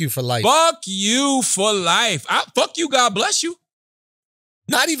 Fuck you for life. Fuck you for life. Fuck you, God bless you.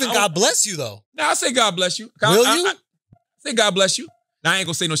 Not even God bless you, though. Nah, I say God bless you. Will you? I say God bless you. Now I ain't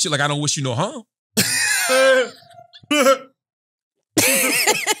gonna say no shit like I don't wish you no harm.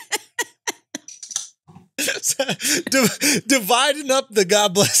 Dividing up the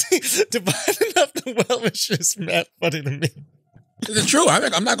God blessing, dividing up the well wishes, Matt, funny to me. It's true.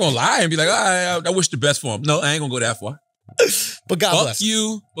 I'm not gonna lie and be like, I wish the best for him. No, I ain't gonna go that far. But God Fuck bless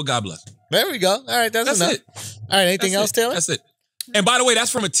you, but God bless. There we go. All right, that's enough. it. All right, anything else, Taylor? That's it. And by the way,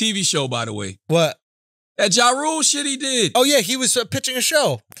 that's from a TV show, by the way. What? That Ja Rule shit he did. Oh, yeah, he was pitching a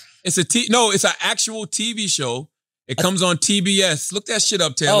show. It's an actual TV show. It comes on TBS. Look that shit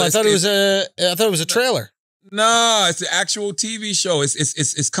up, Taylor. Oh, I thought it was a trailer. No, it's an actual TV show.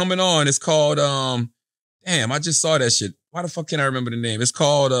 It's coming on. It's called damn, I just saw that shit. Why the fuck can't I remember the name? It's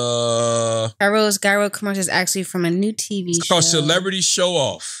called Ja Rule commercial is actually from a new TV show. It's called Celebrity Show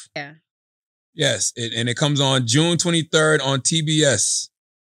Off. Yeah. Yes, and it comes on June 23rd on TBS.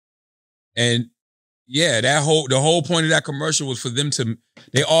 And yeah, the whole point of that commercial was for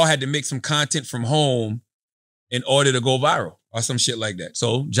they all had to make some content from home in order to go viral or some shit like that.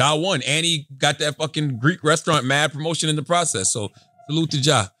 So Ja won, and he got that fucking Greek restaurant mad promotion in the process. So Salute to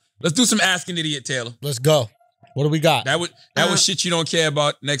Ja. Let's do some Ask an Idiot, Taylor. Let's go. What do we got? That was shit you don't care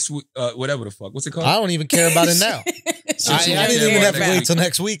about next week. Whatever the fuck. What's it called? I don't even care about it now. I didn't even have to wait till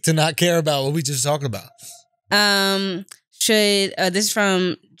next week to not care about what we just talking about. This is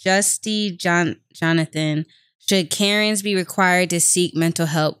from Jonathan. Should Karens be required to seek mental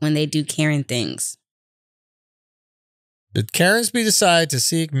help when they do Karen things? Should Karens be decided to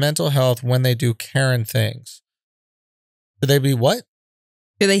seek mental health when they do Karen things? Should they be what?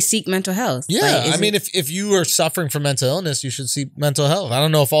 Do they seek mental health? Yeah, I mean, if you are suffering from mental illness, you should seek mental health. I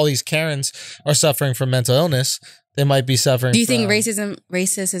don't know if all these Karens are suffering from mental illness. They might be suffering. Do you think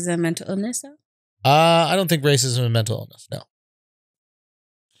racist is a mental illness though? I don't think racism is a mental illness. No.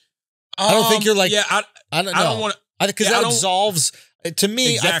 I don't think you're like. Yeah, I don't know. I don't want to. Because that absolves. To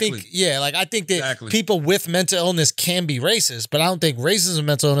me, Exactly. I think that people with mental illness can be racist, but I don't think racism is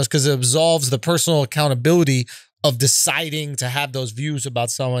mental illness because it absolves the personal accountability of deciding to have those views about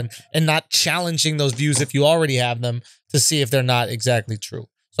someone and not challenging those views if you already have them to see if they're not exactly true.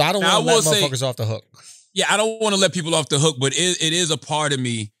 So I don't want to let motherfuckers off the hook. Yeah, I don't want to let people off the hook, but it is a part of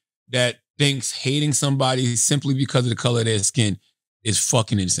me that thinks hating somebody simply because of the color of their skin is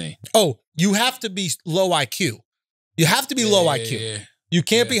fucking insane. Oh, you have to be low IQ. You have to be low IQ. Yeah. You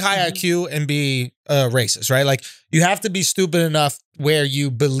can't be high IQ and be racist, right? Like, you have to be stupid enough where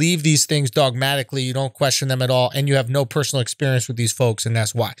you believe these things dogmatically, you don't question them at all, and you have no personal experience with these folks, and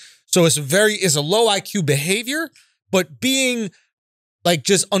that's why. So it's a low IQ behavior, but being, like,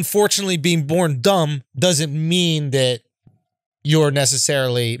 just unfortunately being born dumb doesn't mean that you're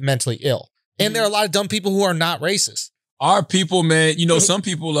necessarily mentally ill. And there are a lot of dumb people who are not racist. Our people, man, you know, some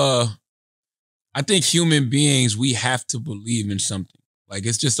people, I think human beings, we have to believe in something. Like,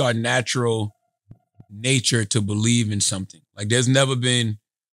 it's just our natural nature to believe in something. Like, there's never been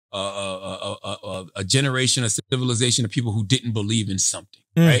a generation, a civilization of people who didn't believe in something,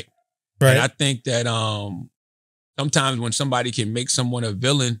 right? Right. And I think that sometimes when somebody can make someone a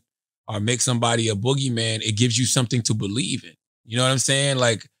villain or make somebody a boogeyman, it gives you something to believe in. You know what I'm saying?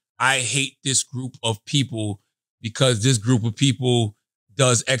 Like, I hate this group of people because this group of people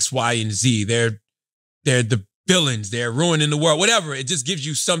does X, Y, and Z. They're the villains. They're ruining the world. Whatever. It just gives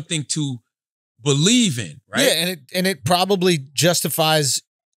you something to believe in, right? Yeah, and it probably justifies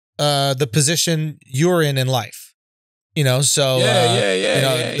the position you're in life. You know, so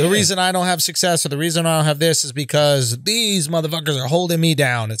the reason I don't have success or the reason I don't have this is because these motherfuckers are holding me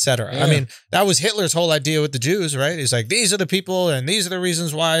down, etc. I mean, that was Hitler's whole idea with the Jews, right? He's like, these are the people and these are the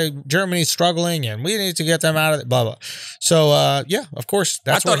reasons why Germany's struggling and we need to get them out of it, blah, blah. So, yeah, of course.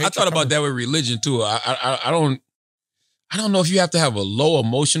 That's I thought about that with religion, too. I don't know if you have to have a low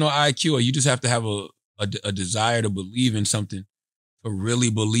emotional IQ or you just have to have a desire to believe in something. To really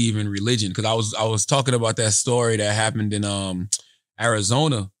believe in religion. Because I was talking about that story that happened in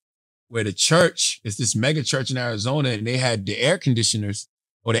Arizona where the church, it's this mega church in Arizona, and they had the air conditioners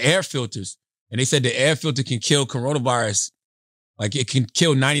or the air filters. And they said the air filter can kill coronavirus. Like it can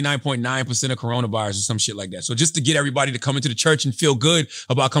kill 99.9% of coronavirus or some shit like that. So just to get everybody to come into the church and feel good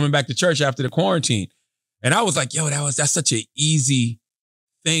about coming back to church after the quarantine. And I was like, yo, that's such an easy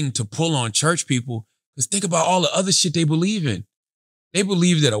thing to pull on church people. Because think about all the other shit they believe in. They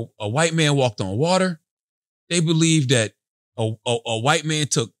believe that a white man walked on water. They believe that a white man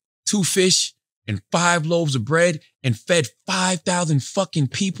took 2 fish and 5 loaves of bread and fed 5,000 fucking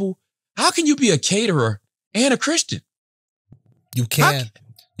people. How can you be a caterer and a Christian? You can.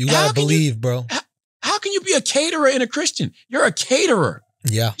 You gotta believe, bro. How can you be a caterer and a Christian? You're a caterer.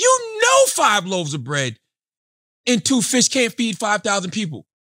 Yeah. You know 5 loaves of bread and 2 fish can't feed 5,000 people.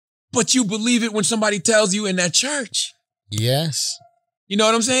 But you believe it when somebody tells you in that church. Yes. You know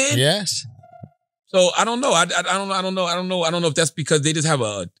what I'm saying? Yes. So I don't know. I don't know if that's because they just have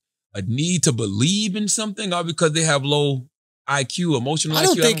a need to believe in something or because they have low IQ, emotional IQ.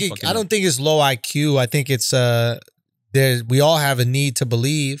 I don't think it's low IQ. I think it's we all have a need to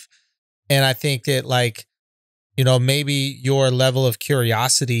believe. And I think that, like, you know, maybe your level of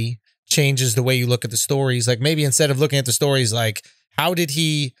curiosity changes the way you look at the stories. Like, maybe instead of looking at the stories like, how did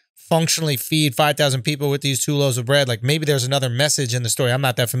he functionally feed 5,000 people with these 2 loaves of bread? Like, maybe there's another message in the story. I'm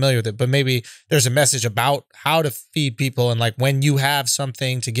not that familiar with it, but maybe there's a message about how to feed people and, like, when you have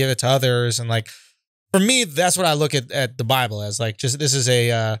something to give it to others. And, like, for me, that's what I look at the Bible as. Like, just this is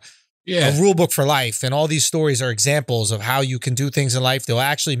a rule book for life. And all these stories are examples of how you can do things in life. They'll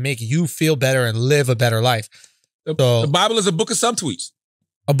actually make you feel better and live a better life. The Bible is a book of subtweets.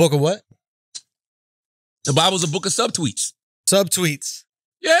 A book of what? The Bible is a book of subtweets. Subtweets.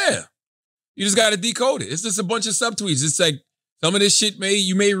 Yeah. You just got to decode it. It's just a bunch of subtweets. It's like some of this shit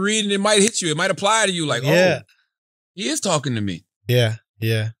you may read and it might hit you. It might apply to you like, oh, he is talking to me. Yeah.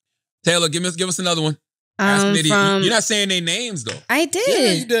 Taylor, give us another one. Ask an idiot. From, You're not saying their names though. I did.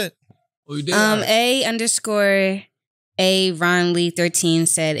 Yeah, you did. Oh, you did. A_A Ron Lee 13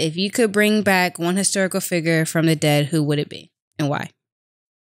 said, if you could bring back one historical figure from the dead, who would it be and why?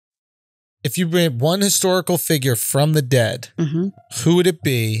 If you bring one historical figure from the dead, who would it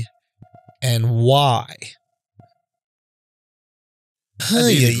be and why?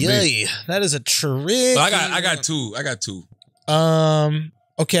 That is a trick. Well, I got two.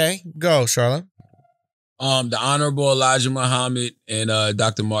 Okay, go, Charlotte. The Honorable Elijah Muhammad and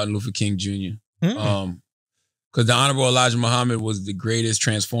Dr. Martin Luther King Jr. Because the Honorable Elijah Muhammad was the greatest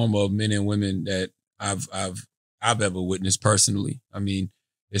transformer of men and women that I've ever witnessed personally. I mean,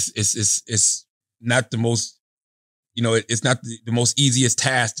 it's not the most, it's not the most easiest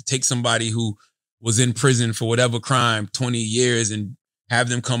task to take somebody who was in prison for whatever crime 20 years and have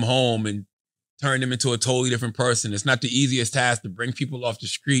them come home and turn them into a totally different person. It's not the easiest task to bring people off the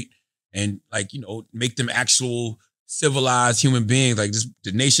street and make them actual civilized human beings. Like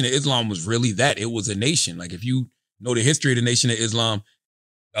the Nation of Islam was really that. It was a nation. Like if you know the history of the Nation of Islam,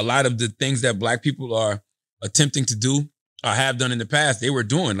 a lot of the things that Black people are attempting to do or have done in the past, they were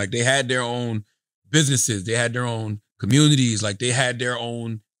doing. Like they had their own businesses, they had their own communities, like they had their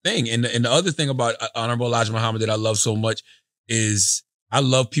own thing. And the other thing about Honorable Elijah Muhammad that I love so much is I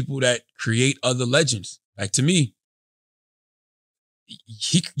love people that create other legends. Like to me,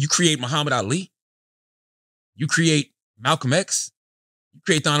 you create Muhammad Ali, you create Malcolm X, you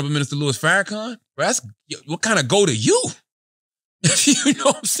create the Honorable Minister Louis Farrakhan. Bro, that's what kind of go to you? You know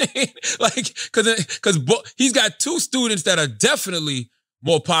what I'm saying? Like, because he's got two students that are definitely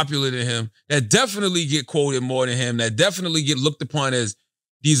more popular than him, that definitely get quoted more than him, that definitely get looked upon as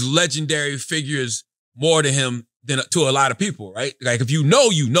these legendary figures more to him than to a lot of people, right? Like if you know,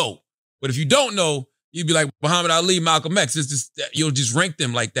 you know. But if you don't know, you'd be like Muhammad Ali, Malcolm X. It's just, you'll just rank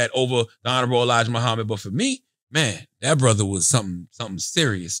them like that over the Honorable Elijah Muhammad. But for me, man, that brother was something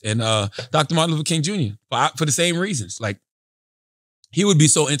serious. And Dr. Martin Luther King Jr. for the same reasons. Like he would be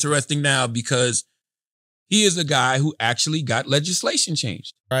so interesting now because he is a guy who actually got legislation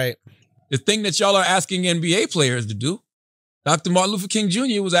changed. Right. The thing that y'all are asking NBA players to do, Dr. Martin Luther King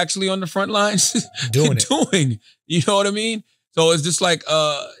Jr. was actually on the front lines doing. You know what I mean? So it's just like,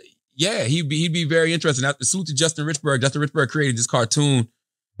 he'd be very interesting. I salute to Justin Richburg. Justin Richburg created this cartoon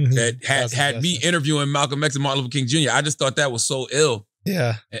that had me interviewing Malcolm X and Martin Luther King Jr. I just thought that was so ill.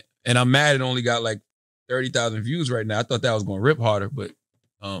 Yeah. And I'm mad it only got like 30,000 views right now. I thought that was going to rip harder, but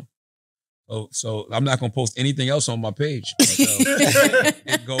so I'm not going to post anything else on my page.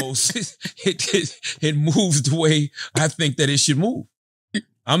 It goes, it moves the way I think that it should move.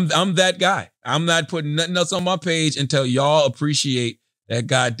 I'm that guy. I'm not putting nothing else on my page until y'all appreciate that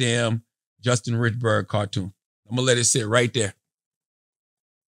goddamn Justin Richburg cartoon. I'm going to let it sit right there.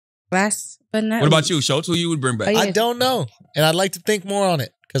 Last but not What about you, Schultz? Who you would bring back? Oh, yeah. I don't know. And I'd like to think more on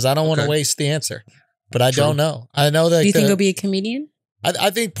it because I don't want to waste the answer. But I don't know. I know that. Do you think he'll be a comedian?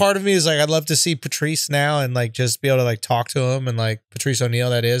 I think part of me is like, I'd love to see Patrice now and like just be able to like talk to him and like Patrice O'Neal,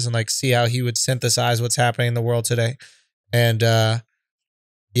 that is, and like see how he would synthesize what's happening in the world today. And but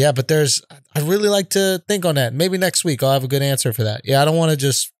I'd really like to think on that. Maybe next week I'll have a good answer for that. Yeah, I don't want to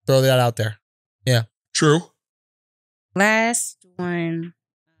just throw that out there. Yeah. True. Last one.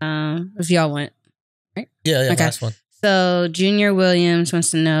 If y'all want. Right? Yeah, okay. Last one. So Junior Williams wants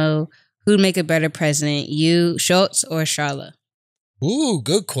to know who'd make a better president, you, Schultz, or Charla? Ooh,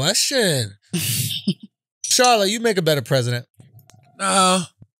 good question. Charla, you make a better president. I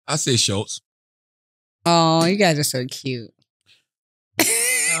say Schultz. Oh, you guys are so cute.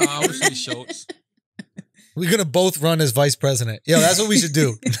 I would say Schultz. We're going to both run as vice president. Yo, that's what we should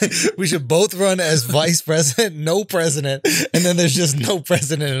do. We should both run as vice president, no president, and then there's just no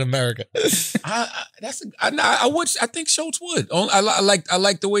president in America. I think Schultz would. I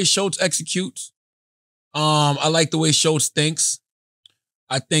like the way Schultz executes. I like the way Schultz thinks.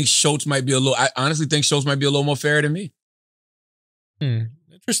 I think Schultz might be I honestly think Schultz might be a little more fair than me.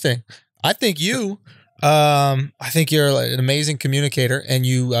 Interesting. I think you're an amazing communicator and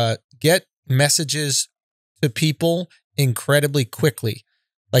you get messages to people incredibly quickly.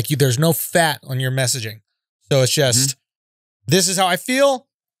 Like there's no fat on your messaging. So it's just, this is how I feel.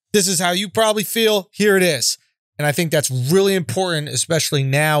 This is how you probably feel. Here it is. And I think that's really important, especially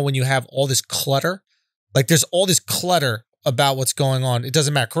now when you have all this clutter. Like there's all this clutter about what's going on. It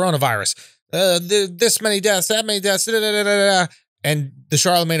doesn't matter. Coronavirus, this many deaths, that many deaths, and the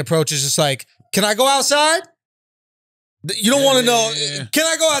Charlamagne approach is just like, can I go outside? You don't want to know. Can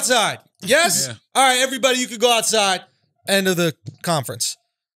I go outside? Yes? Yeah. All right, everybody, you can go outside. End of the conference.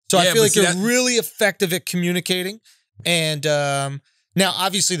 So I feel like you're really effective at communicating. And now,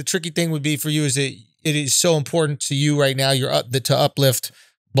 obviously, the tricky thing would be for you is that it is so important to you right now. To uplift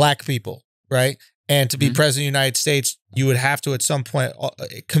Black people, right? And to be president of the United States, you would have to at some point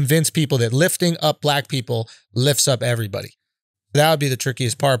convince people that lifting up Black people lifts up everybody. That would be the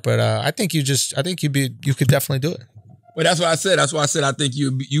trickiest part. But I think you could definitely do it. Well, that's what I said. That's why I said I think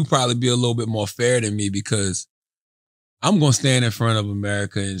you probably be a little bit more fair than me, because I'm gonna stand in front of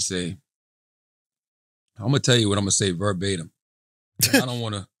America and say, I'm gonna tell you what I'm gonna say verbatim. I don't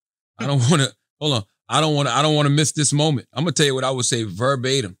wanna miss this moment. I'm gonna tell you what I would say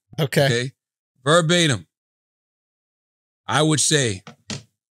verbatim. Okay. Verbatim. I would say,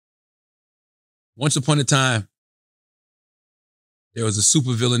 once upon a time, there was a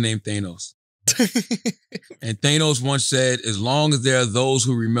supervillain named Thanos. And Thanos once said, as long as there are those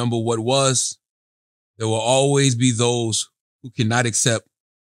who remember what was, there will always be those who cannot accept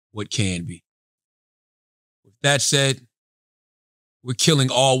what can be. With that said, we're killing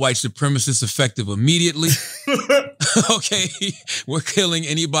all white supremacists effective immediately. Okay? We're killing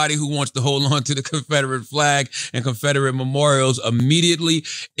anybody who wants to hold on to the Confederate flag and Confederate memorials immediately.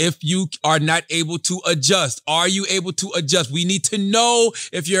 If you are not able to adjust, are you able to adjust? We need to know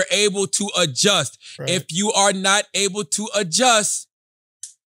if you're able to adjust. Right. If you are not able to adjust,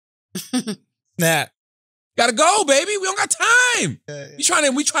 gotta go, baby. We don't got time. We trying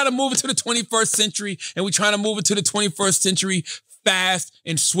to move into the 21st century, and we trying to move into the 21st century fast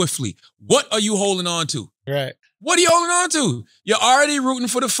and swiftly. What are you holding on to? Right. What are you holding on to? You're already rooting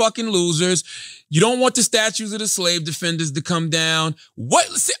for the fucking losers. You don't want the statues of the slave defenders to come down.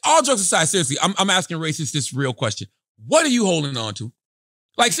 All jokes aside, seriously, I'm asking racists this real question. What are you holding on to?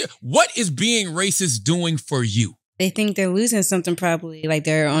 Like, what is being racist doing for you? They think they're losing something probably. Like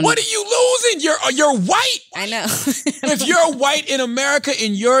they're on. What are you losing? You're white. I know. If you're white in America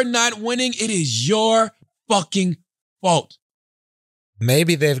and you're not winning, it is your fucking fault.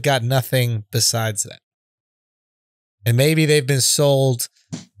 Maybe they've got nothing besides that. And maybe they've been sold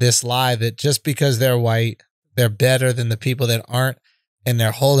this lie that just because they're white, they're better than the people that aren't. And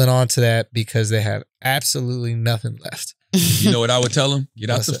they're holding on to that because they have absolutely nothing left. You know what I would tell them? Get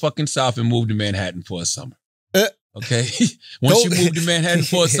out the fucking South and move to Manhattan for a summer. Okay? Once you move to Manhattan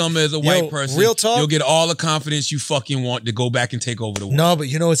for a summer as a white person, real talk, you'll get all the confidence you fucking want to go back and take over the world. No, but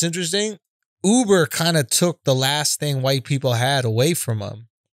you know what's interesting? Uber kind of took the last thing white people had away from them.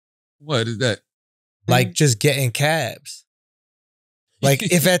 What is that? Like just getting cabs. Like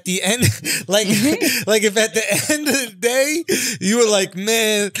if at the end, like if at the end of the day, you were like,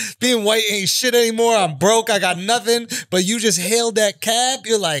 man, being white ain't shit anymore. I'm broke. I got nothing. But you just hailed that cab.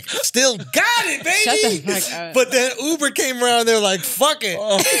 You're like, still got it, baby. Shut the fuck up. But then Uber came around. They're like, fuck it.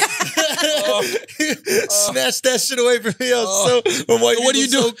 Snatch that shit away from me. So what do you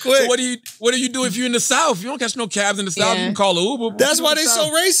do? So quick. So what do you do if you're in the South? You don't catch no cabs in the South. You can call an Uber. That's why they so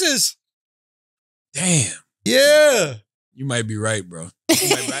racist. Damn. Yeah. You might be right, bro.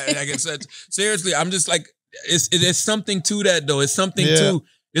 Seriously, I'm just like, it's something to that though. It's something to,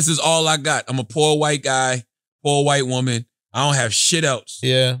 this is all I got. I'm a poor white guy, poor white woman. I don't have shit else.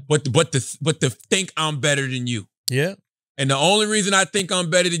 Yeah. But to think I'm better than you. Yeah. And the only reason I think I'm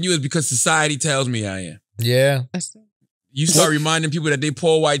better than you is because society tells me I am. Yeah. You start reminding people that they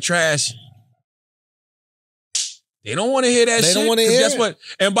poor white trash. They don't want to hear that shit. They don't want to hear guess what?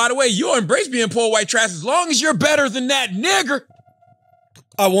 And by the way, you'll embrace being poor white trash as long as you're better than that nigger.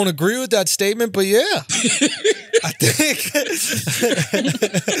 I won't agree with that statement, but yeah. I think.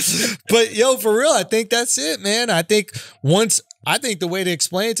 But yo, for real, I think that's it, man. I think the way to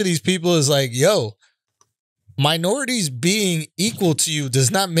explain it to these people is like, yo, minorities being equal to you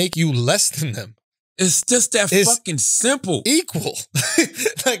does not make you less than them. It's just that fucking simple. Equal.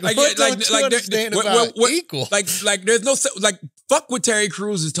 Equal? Like there's no, fuck what Terry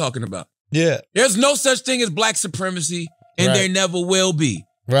Crews is talking about. Yeah. There's no such thing as black supremacy, and there never will be.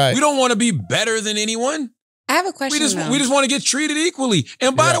 Right. We don't want to be better than anyone. I have a question. We just want to get treated equally.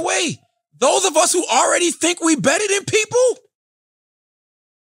 And by the way, those of us who already think we better than people,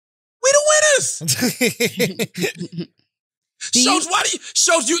 we the winners.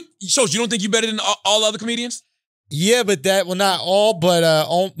 Shows you don't think you're better than all other comedians? Yeah, but not all, but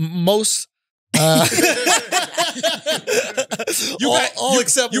most. Except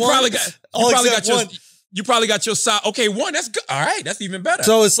one. You probably got your side. Okay, one. That's good. All right, that's even better.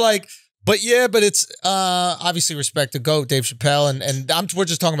 So it's like, but it's obviously respect to GOAT, Dave Chappelle, and we're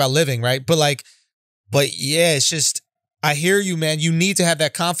just talking about living, right? But yeah, it's just, I hear you, man. You need to have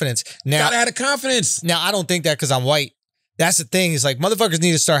that confidence. Now, gotta have the confidence. Now, I don't think that because I'm white. That's the thing. Is like motherfuckers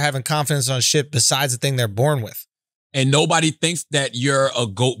need to start having confidence on shit besides the thing they're born with. And nobody thinks that you're a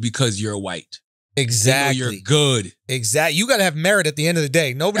GOAT because you're white. Exactly. They know you're good. Exactly. You got to have merit at the end of the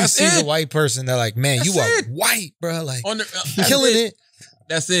day. Nobody That's sees it. a white person. They're like, man, That's you are it. white, bro. Like, On the, killing it.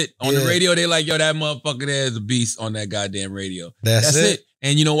 That's it. On the radio, they like, yo, that motherfucker there is a beast on that goddamn radio. That's it.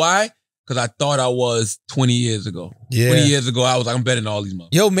 And you know why? Because I thought I was 20 years ago. Yeah. 20 years ago, I was like, I'm better than all these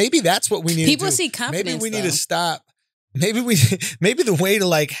motherfuckers. Yo, maybe that's what we need People to do. see confidence. Maybe we need though. to stop. Maybe the way to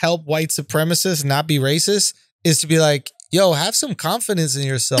like help white supremacists not be racist is to be like, yo, have some confidence in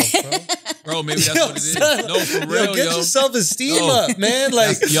yourself, bro. Bro, maybe that's Yo, what it is. son, No, for real, yo. Get your self-esteem up, man.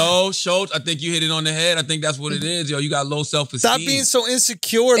 Like, yo, Schultz, I think you hit it on the head. I think that's what it is. Yo, you got low self-esteem. stop being so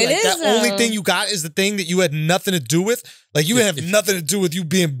insecure. It Like, is, that only though. thing you got is the thing that you had nothing to do with. Like, you have nothing to do with you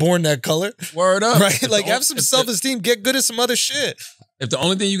being born that color. Word up. Right? If Like, the have some self-esteem. Get good at some other shit. If the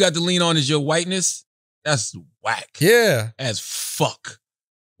only thing you got to lean on is your whiteness, that's whack. Yeah. As fuck.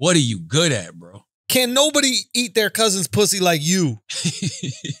 What are you good at, bro? Can nobody eat their cousin's pussy like you?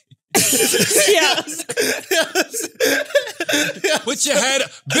 Yes. Put your head up.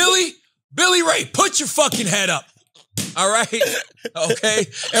 Billy Ray, put your fucking head up. All right? Okay?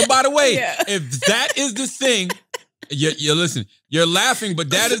 And by the way, if that is the thing, you listen, you're laughing, but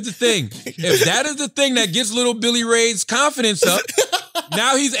that is the thing. If that is the thing that gets little Billy Ray's confidence up,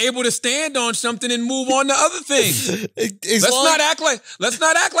 now he's able to stand on something and move on to other things. Let's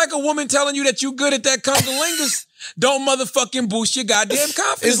not act like a woman telling you that you good at that cunnilingus. Don't motherfucking boost your goddamn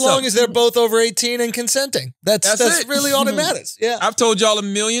confidence. As long as they're both over 18 and consenting. That's it. really all that matters. Yeah. I've told y'all a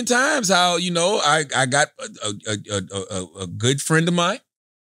million times how, you know, I got a good friend of mine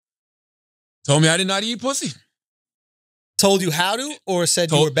told me I did not eat pussy. Told you how to or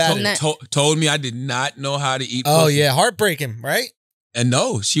said you were bad at it? Told me I did not know how to eat pussy. Oh, yeah. Heartbreaking, right? And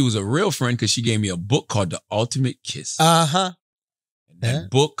no, she was a real friend because she gave me a book called The Ultimate Kiss. Uh-huh. And that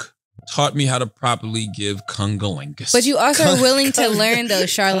book taught me how to properly give cunnilingus. But you also are willing to learn, though,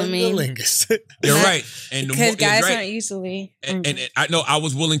 Charlamagne. Cunnilingus. You're right. And Because guys aren't usually. And I know I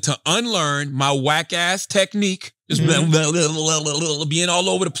was willing to unlearn my whack ass technique. Just being all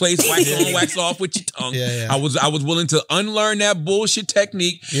over the place, wax on, wax off with your tongue. Yeah. I was willing to unlearn that bullshit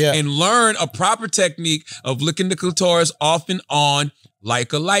technique and learn a proper technique of licking the clitoris off and on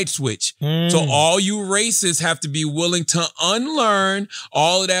like a light switch. So all you racists have to be willing to unlearn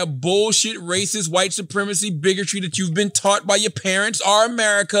all of that bullshit racist white supremacy bigotry that you've been taught by your parents or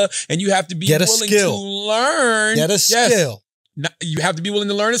America, and you have to be willing to learn. Get a skill. You have to be willing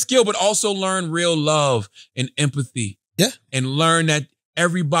to learn a skill, but also learn real love and empathy. Yeah. And learn that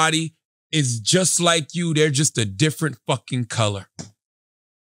everybody is just like you. They're just a different fucking color.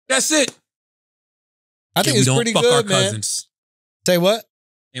 That's it. I think it's pretty good, our man. Cousins. Say what?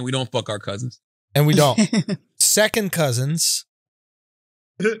 And we don't fuck our cousins. And we don't. Second cousins.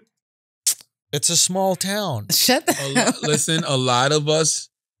 It's a small town. Shut the Listen, a lot of us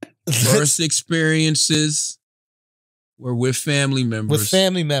first experiences were with family members. With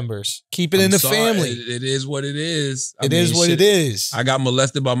family members. Keep it in the family. It is what it is. It is what it is. I got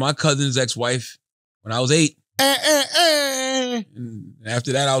molested by my cousin's ex-wife when I was 8. And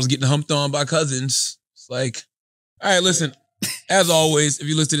after that, I was getting humped on by cousins. It's like, all right, listen, as always, if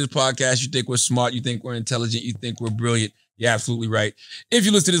you listen to this podcast, you think we're smart, you think we're intelligent, you think we're brilliant, you're absolutely right. If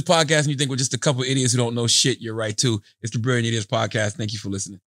you listen to this podcast and you think we're just a couple idiots who don't know shit, you're right too. It's the Brilliant Idiots Podcast. Thank you for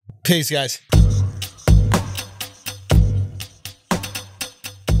listening. Peace, guys.